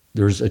 Where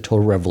there's a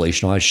total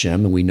revelation of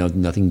Hashem and we know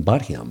nothing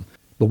but Him.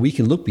 But we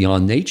can look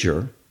beyond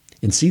nature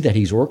and see that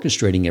He's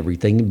orchestrating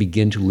everything and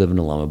begin to live in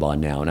Olam Haba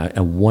now. And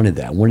I wanted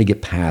that. I wanted to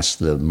get past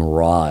the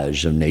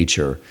mirage of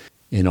nature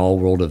in all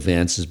world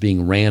events as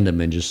being random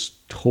and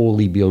just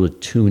totally be able to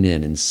tune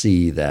in and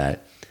see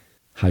that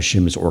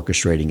Hashem is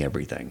orchestrating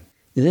everything.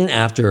 And then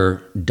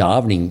after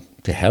davening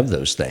to have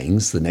those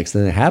things, the next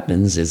thing that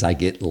happens is I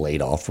get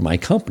laid off from my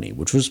company,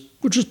 which was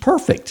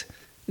perfect,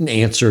 an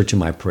answer to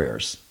my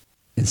prayers.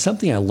 And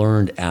something I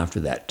learned after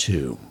that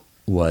too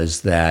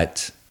was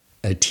that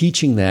a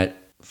teaching that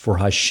for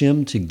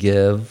Hashem to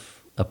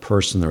give a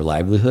person their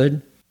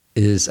livelihood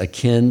is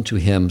akin to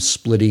Him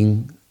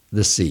splitting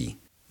the sea.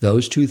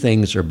 Those two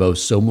things are both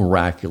so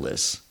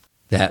miraculous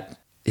that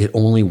it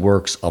only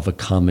works off a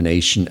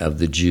combination of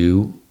the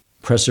Jew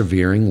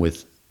persevering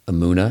with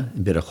Emunah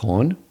and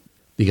Bitachon,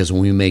 because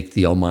when we make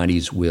the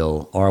Almighty's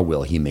will our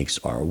will, He makes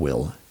our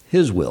will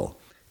His will.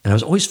 And I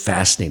was always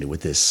fascinated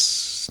with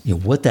this,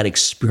 what that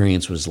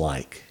experience was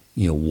like,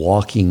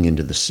 walking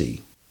into the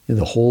sea. And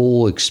the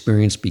whole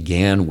experience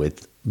began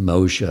with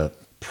Moshe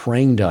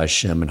praying to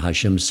Hashem and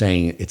Hashem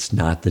saying, it's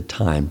not the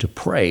time to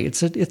pray.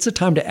 It's a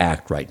time to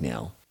act right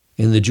now.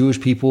 And the Jewish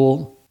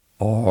people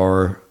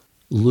are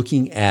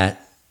looking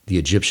at the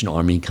Egyptian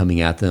army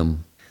coming at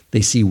them.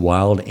 They see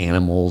wild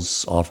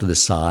animals off to the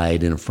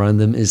side, and in front of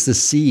them is the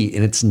sea,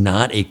 and it's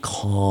not a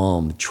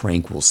calm,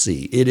 tranquil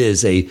sea. It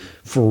is a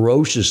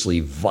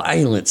ferociously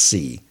violent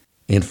sea.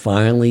 And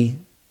finally,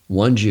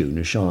 one Jew,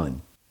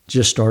 Nishan,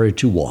 just started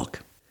to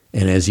walk.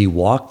 And as he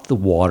walked, the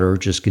water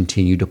just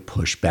continued to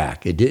push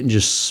back. It didn't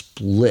just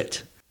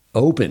split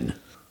open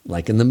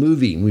like in the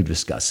movie. And we've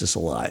discussed this a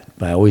lot,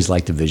 but I always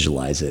like to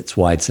visualize it. It's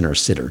why it's in our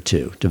sitter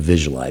too, to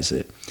visualize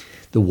it.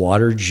 The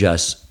water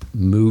just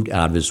moved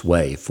out of his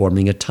way,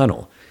 forming a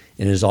tunnel.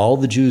 And as all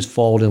the Jews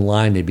followed in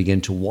line, they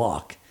began to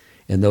walk.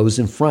 And those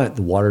in front,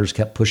 the waters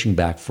kept pushing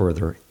back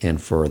further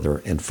and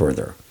further and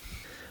further,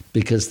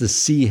 because the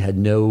sea had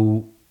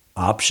no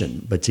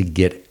option but to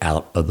get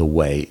out of the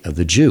way of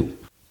the Jew.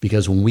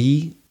 Because when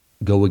we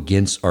go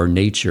against our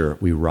nature,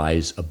 we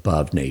rise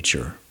above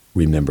nature.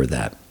 Remember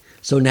that.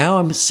 So now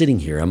I'm sitting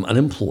here, I'm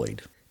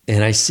unemployed,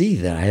 and I see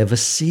that I have a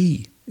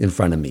sea in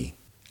front of me,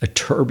 a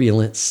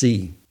turbulent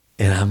sea.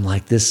 And I'm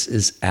like, this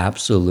is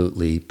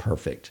absolutely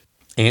perfect.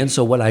 And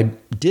so what I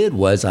did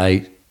was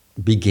I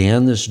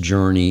began this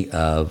journey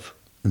of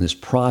this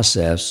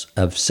process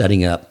of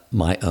setting up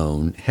my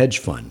own hedge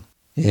fund.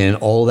 And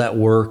all that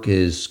work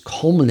is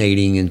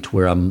culminating into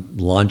where I'm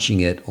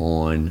launching it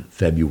on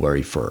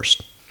February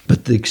 1st.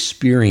 But the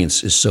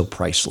experience is so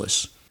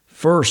priceless.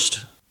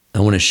 First,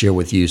 I want to share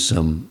with you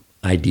some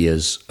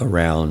ideas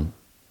around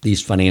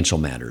these financial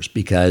matters,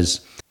 because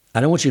I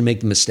don't want you to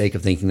make the mistake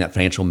of thinking that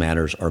financial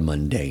matters are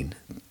mundane.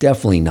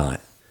 Definitely not.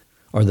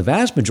 Or the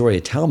vast majority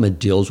of Talmud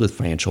deals with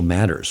financial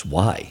matters.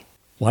 Why?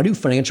 Why do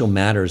financial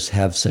matters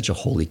have such a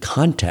holy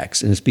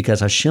context? And it's because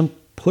Hashem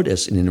put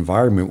us in an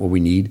environment where we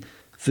need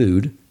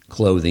food,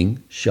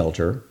 clothing,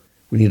 shelter.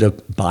 We need to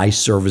buy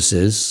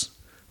services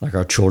like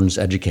our children's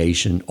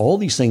education, all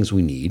these things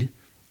we need.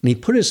 And he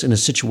put us in a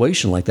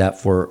situation like that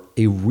for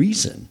a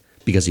reason,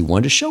 because he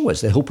wanted to show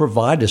us that he'll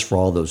provide us for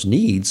all those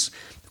needs.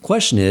 The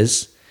question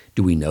is,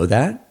 do we know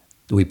that?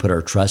 Do we put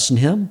our trust in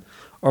him?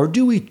 Or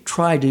do we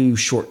try to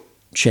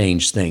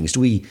shortchange things? Do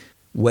we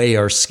weigh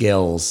our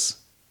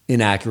scales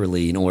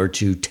inaccurately in order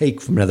to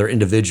take from another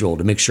individual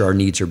to make sure our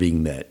needs are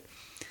being met?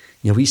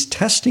 He's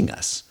testing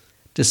us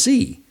to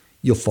see,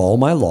 you'll follow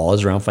my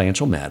laws around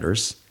financial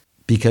matters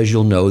because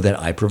you'll know that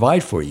I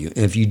provide for you.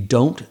 And if you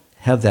don't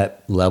have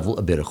that level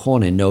of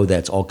bitachon and know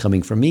that's all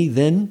coming from me,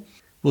 then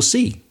we'll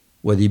see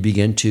whether you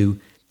begin to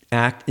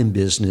act in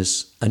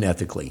business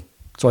unethically.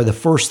 So the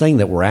first thing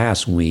that we're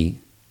asked when we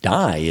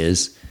die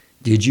is,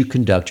 did you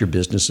conduct your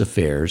business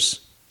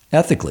affairs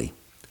ethically,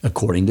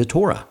 according to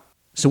Torah?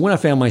 So when I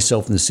found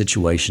myself in the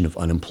situation of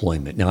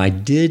unemployment, now I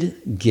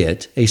did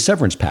get a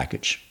severance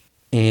package.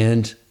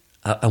 And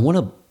I want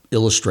to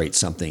illustrate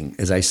something.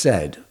 As I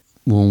said,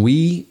 when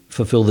we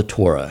fulfill the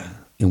Torah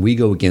and we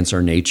go against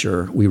our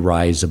nature, we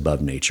rise above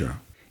nature.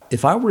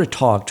 If I were to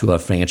talk to a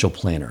financial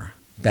planner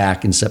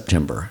back in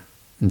September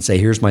and say,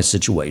 here's my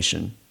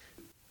situation,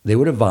 they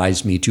would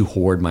advise me to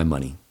hoard my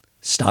money,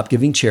 stop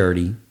giving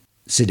charity,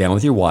 sit down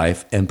with your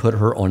wife and put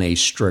her on a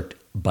strict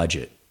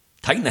budget,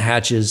 tighten the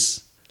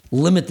hatches,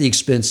 limit the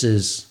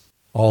expenses,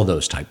 all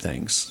those type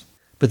things.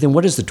 But then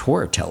what does the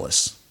Torah tell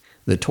us?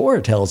 The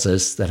Torah tells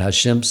us that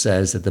Hashem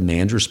says that the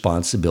man's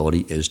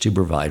responsibility is to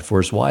provide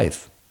for his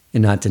wife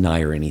and not deny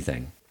her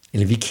anything.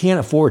 And if you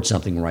can't afford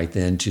something right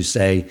then, to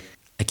say,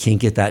 I can't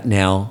get that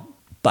now,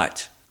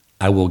 but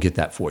I will get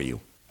that for you.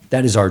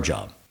 That is our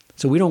job.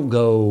 So we don't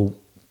go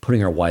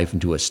putting our wife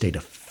into a state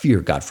of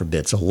fear, God forbid.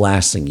 It's the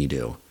last thing you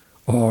do.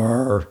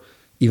 Or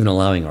even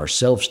allowing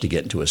ourselves to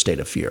get into a state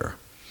of fear.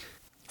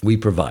 We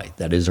provide.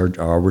 That is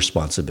our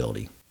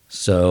responsibility.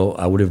 So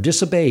I would have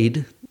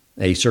disobeyed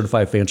a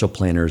certified financial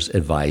planner's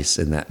advice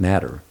in that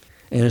matter.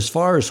 And as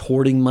far as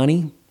hoarding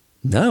money,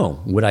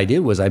 no. What I did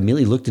was I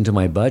immediately looked into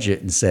my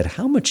budget and said,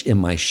 how much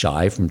am I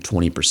shy from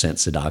 20%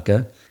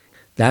 tzedakah?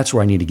 That's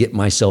where I need to get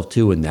myself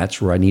to, and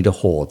that's where I need to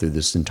hold through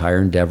this entire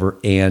endeavor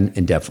and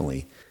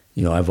indefinitely.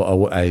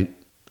 I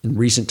in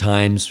recent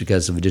times,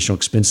 because of additional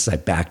expenses, I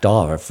backed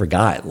off. I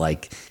forgot,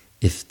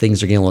 if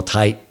things are getting a little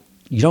tight,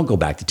 you don't go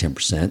back to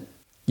 10%.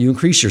 You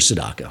increase your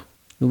tzedakah.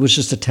 It was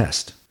just a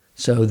test.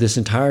 So this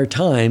entire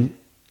time,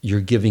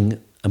 I'm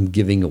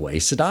giving away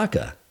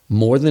tzedakah.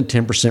 More than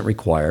 10%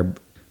 required,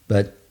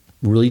 but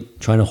really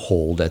trying to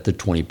hold at the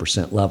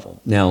 20%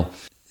 level. Now,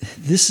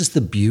 this is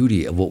the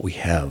beauty of what we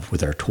have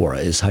with our Torah,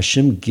 is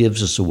Hashem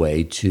gives us a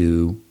way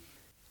to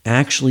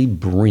actually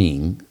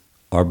bring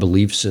our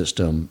belief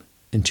system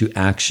into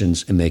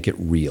actions and make it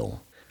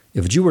real.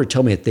 If a Jew were to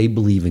tell me that they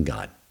believe in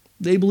God,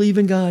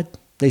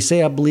 they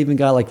say, I believe in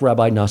God, like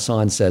Rabbi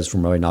Nassan says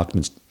from Rabbi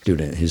Nachman's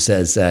student, who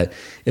says that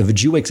if a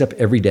Jew wakes up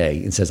every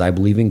day and says, I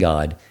believe in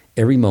God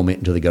every moment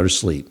until they go to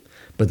sleep,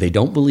 but they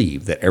don't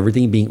believe that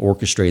everything being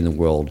orchestrated in the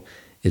world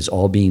is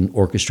all being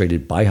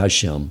orchestrated by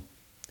Hashem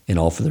and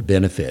all for their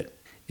benefit.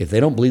 If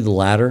they don't believe the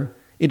latter,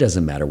 it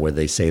doesn't matter whether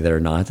they say that or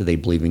not, that they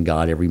believe in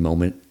God every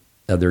moment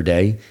of their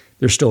day,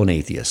 they're still an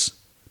atheist.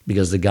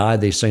 Because the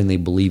God they say they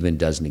believe in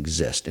doesn't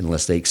exist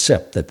unless they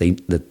accept that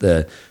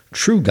the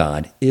true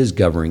God is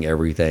governing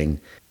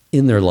everything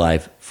in their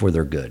life for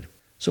their good.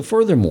 So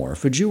furthermore,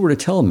 if a Jew were to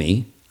tell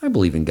me, I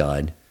believe in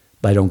God,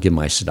 but I don't give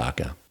my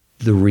tzedakah,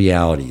 the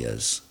reality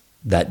is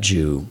that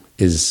Jew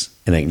is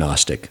an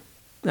agnostic.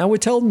 I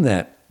would tell them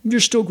that you're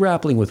still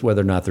grappling with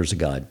whether or not there's a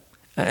God.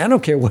 I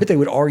don't care what they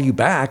would argue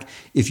back.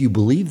 If you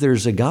believe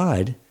there's a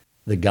God,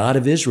 the God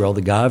of Israel,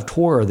 the God of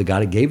Torah, the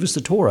God that gave us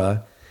the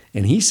Torah,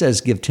 and he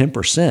says give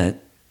 10%,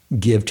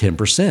 give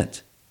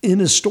 10%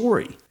 in a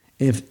story.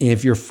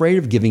 If you're afraid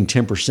of giving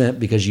 10%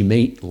 because you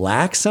may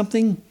lack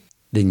something,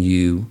 then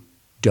you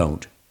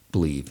don't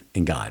believe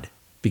in God,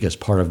 because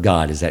part of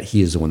God is that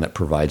he is the one that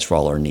provides for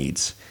all our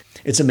needs.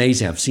 It's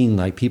amazing. I've seen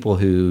like people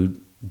who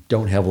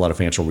don't have a lot of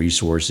financial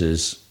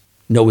resources,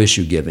 no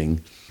issue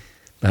giving.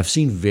 I've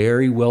seen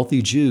very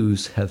wealthy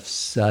Jews have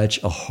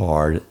such a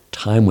hard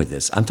time with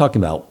this. I'm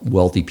talking about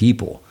wealthy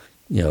people,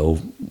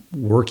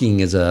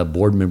 working as a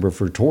board member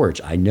for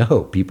Torch. I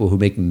know people who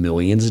make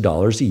millions of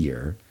dollars a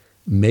year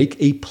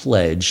make a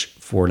pledge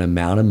for an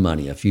amount of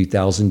money, a few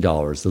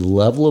 $1,000s, the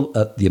level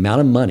of the amount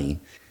of money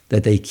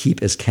that they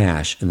keep as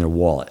cash in their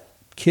wallet.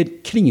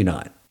 Kidding you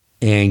not.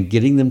 And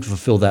getting them to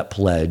fulfill that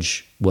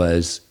pledge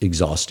was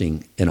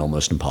exhausting and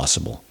almost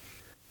impossible.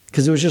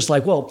 Because it was just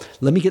like, well,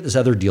 let me get this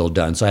other deal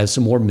done so I have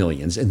some more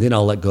millions, and then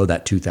I'll let go of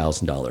that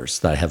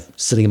 $2,000 that I have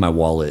sitting in my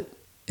wallet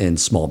in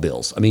small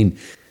bills. I mean,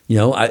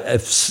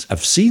 I've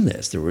seen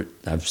this.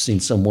 I've seen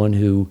someone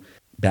who,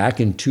 back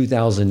in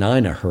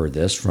 2009, I heard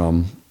this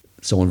from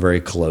someone very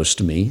close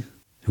to me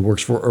who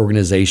works for an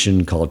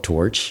organization called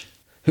Torch,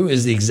 who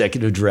is the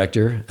executive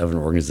director of an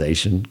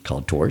organization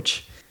called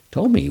Torch,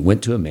 told me he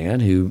went to a man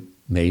who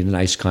made a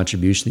nice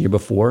contribution the year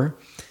before,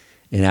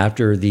 and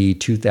after the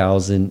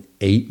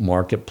 2008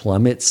 market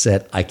plummet,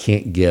 said, I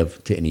can't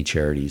give to any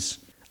charities.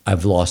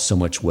 I've lost so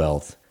much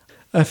wealth.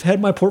 I've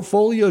had my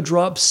portfolio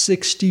drop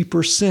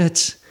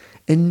 60%,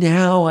 and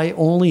now I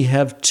only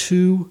have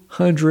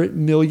 $200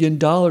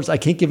 million. I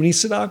can't give any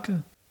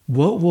tzedakah.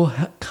 What will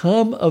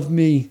come of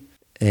me?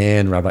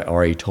 And Rabbi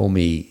Ari told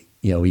me,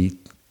 he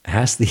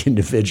asked the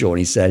individual and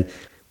he said,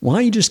 why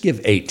don't you just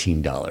give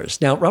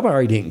 $18? Now, Rabbi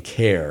Ari didn't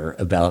care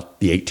about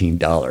the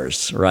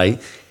 $18,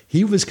 right?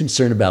 He was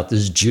concerned about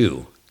this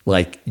Jew.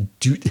 Like,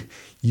 dude,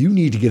 you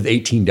need to give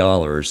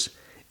 $18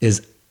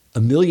 is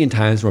a million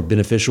times more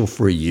beneficial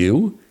for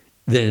you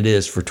than it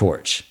is for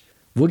Torch.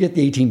 We'll get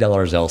the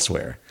 $18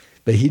 elsewhere.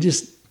 But he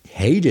just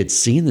hated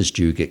seeing this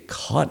Jew get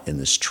caught in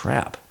this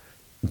trap.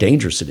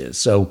 Dangerous it is.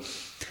 So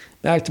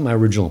back to my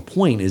original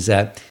point is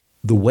that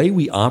the way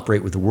we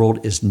operate with the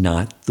world is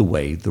not the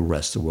way the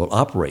rest of the world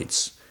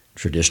operates.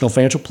 Traditional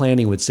financial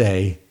planning would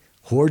say,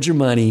 hoard your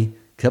money,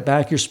 cut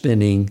back your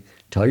spending,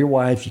 tell your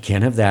wife you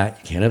can't have that,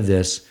 you can't have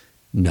this.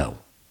 No,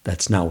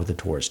 that's not what the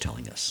Torah is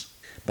telling us.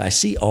 But I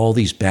see all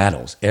these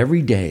battles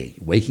every day,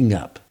 waking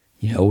up,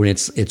 and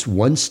it's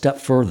one step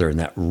further in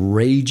that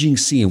raging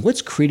sea. And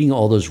what's creating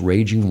all those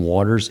raging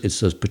waters? It's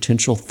those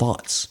potential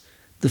thoughts,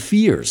 the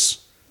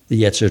fears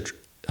the Yetzer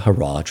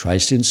Hara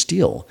tries to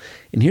instill.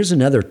 And here's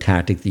another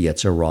tactic the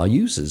Yetzer Hara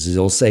uses. Is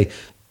it'll say,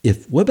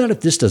 what about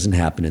if this doesn't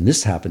happen and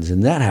this happens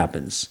and that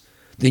happens?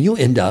 Then you'll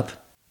end up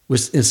in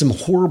some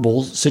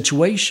horrible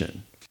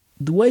situation.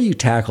 The way you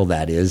tackle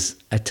that is,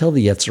 I tell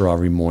the Yetzer Hara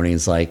every morning,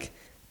 it's like,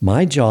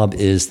 my job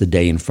is the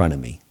day in front of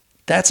me.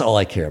 That's all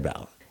I care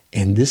about.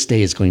 And this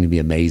day is going to be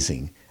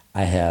amazing.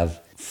 I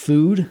have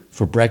food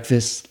for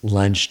breakfast,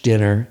 lunch,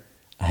 dinner.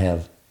 I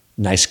have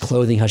nice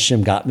clothing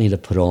Hashem got me to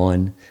put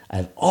on. I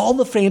have all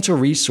the financial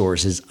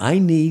resources I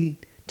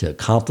need to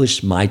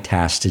accomplish my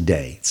task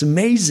today. It's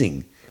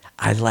amazing.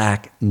 I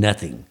lack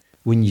nothing.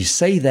 When you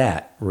say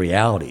that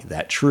reality,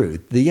 that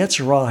truth, the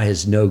Yetzer Hara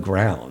has no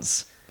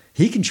grounds.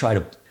 He can try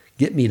to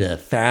get me to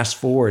fast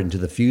forward into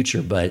the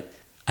future, but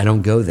I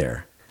don't go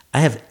there.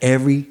 I have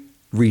every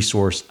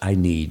resource I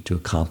need to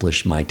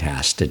accomplish my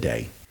task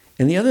today.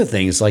 And the other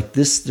thing is like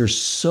this, there's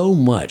so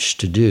much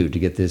to do to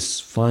get this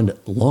fund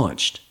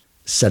launched.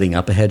 Setting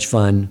up a hedge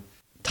fund,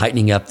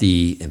 tightening up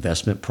the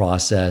investment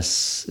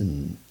process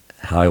and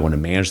how I want to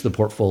manage the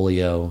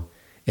portfolio.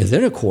 And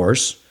then, of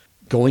course,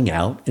 going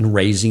out and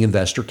raising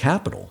investor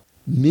capital.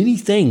 Many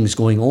things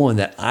going on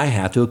that I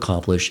have to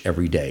accomplish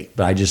every day.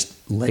 But I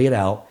just lay it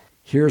out.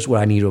 Here's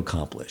what I need to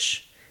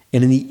accomplish.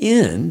 And in the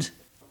end,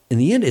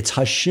 it's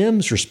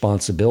Hashem's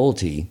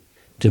responsibility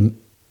to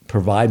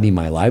provide me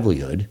my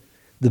livelihood.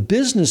 The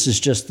business is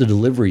just the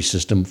delivery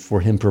system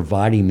for him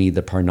providing me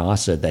the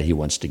parnasa that he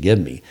wants to give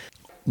me.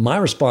 My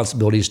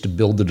responsibility is to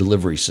build the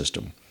delivery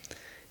system.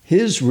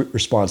 His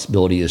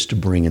responsibility is to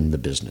bring in the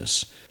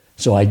business.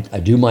 So I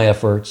do my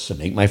efforts, I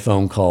make my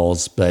phone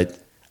calls, but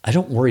I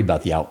don't worry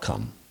about the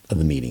outcome of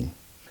the meeting.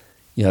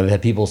 I've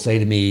had people say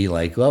to me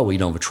like, well, we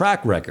don't have a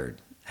track record.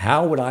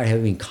 How would I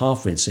have any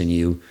confidence in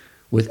you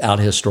without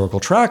a historical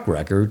track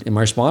record? And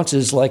my response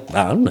is like,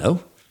 I don't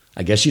know.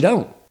 I guess you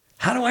don't.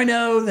 How do I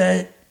know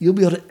that you'll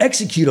be able to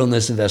execute on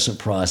this investment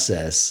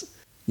process?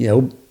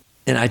 And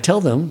I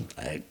tell them,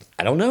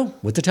 I don't know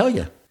what to tell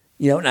you.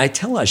 And I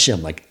tell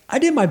Hashem, like, I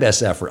did my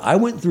best effort. I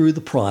went through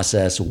the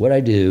process of what I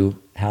do,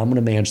 how I'm going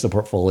to manage the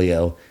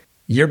portfolio.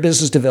 Your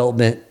business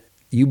development,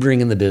 you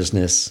bring in the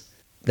business,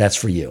 that's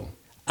for you.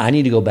 I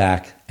need to go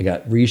back. I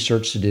got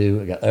research to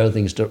do. I got other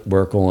things to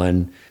work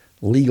on,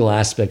 legal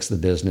aspects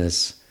of the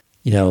business.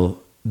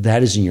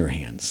 That is in your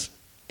hands.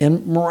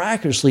 And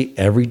miraculously,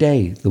 every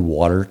day, the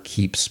water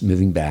keeps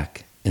moving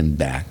back and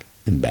back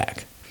and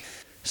back.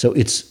 So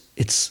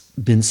it's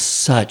been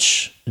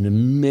such an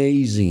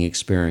amazing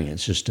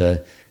experience just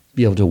to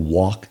be able to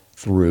walk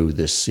through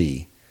this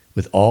sea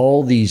with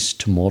all these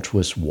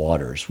tumultuous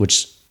waters,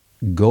 which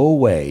go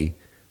away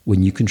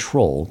when you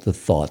control the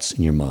thoughts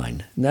in your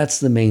mind. And that's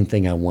the main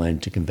thing I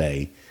wanted to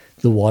convey.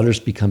 The waters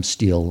become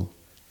still,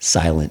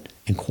 silent,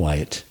 and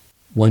quiet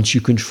once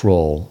you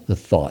control the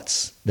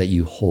thoughts that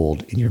you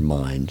hold in your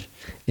mind.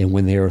 And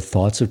when they are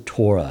thoughts of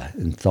Torah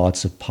and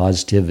thoughts of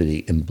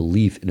positivity and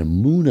belief in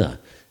Emunah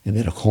and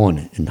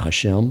Bitachon and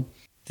Hashem,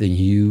 then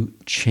you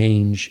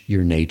change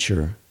your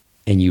nature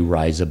and you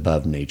rise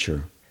above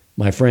nature.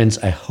 My friends,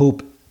 I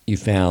hope you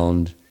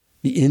found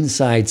the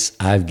insights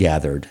I've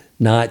gathered.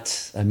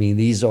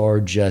 These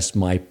are just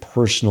my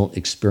personal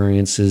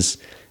experiences,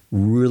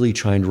 really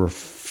trying to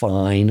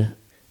refine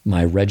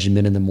my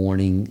regimen in the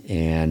morning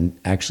and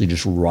actually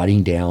just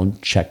writing down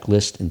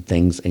checklists and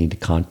things I need to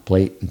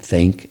contemplate and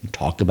think and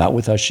talk about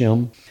with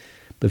Hashem.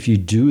 But if you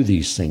do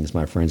these things,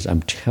 my friends,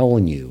 I'm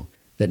telling you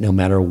that no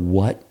matter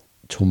what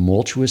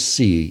tumultuous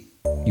sea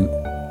you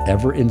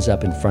ever ends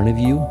up in front of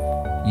you,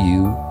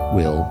 you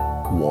will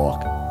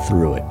walk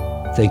through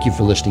it. Thank you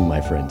for listening,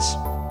 my friends.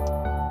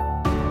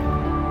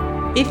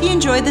 If you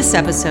enjoyed this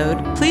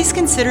episode, please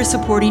consider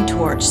supporting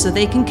Torch so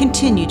they can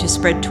continue to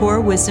spread Torah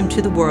wisdom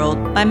to the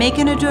world by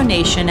making a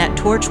donation at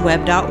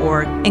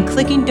torchweb.org and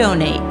clicking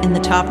donate in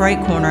the top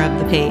right corner of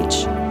the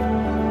page.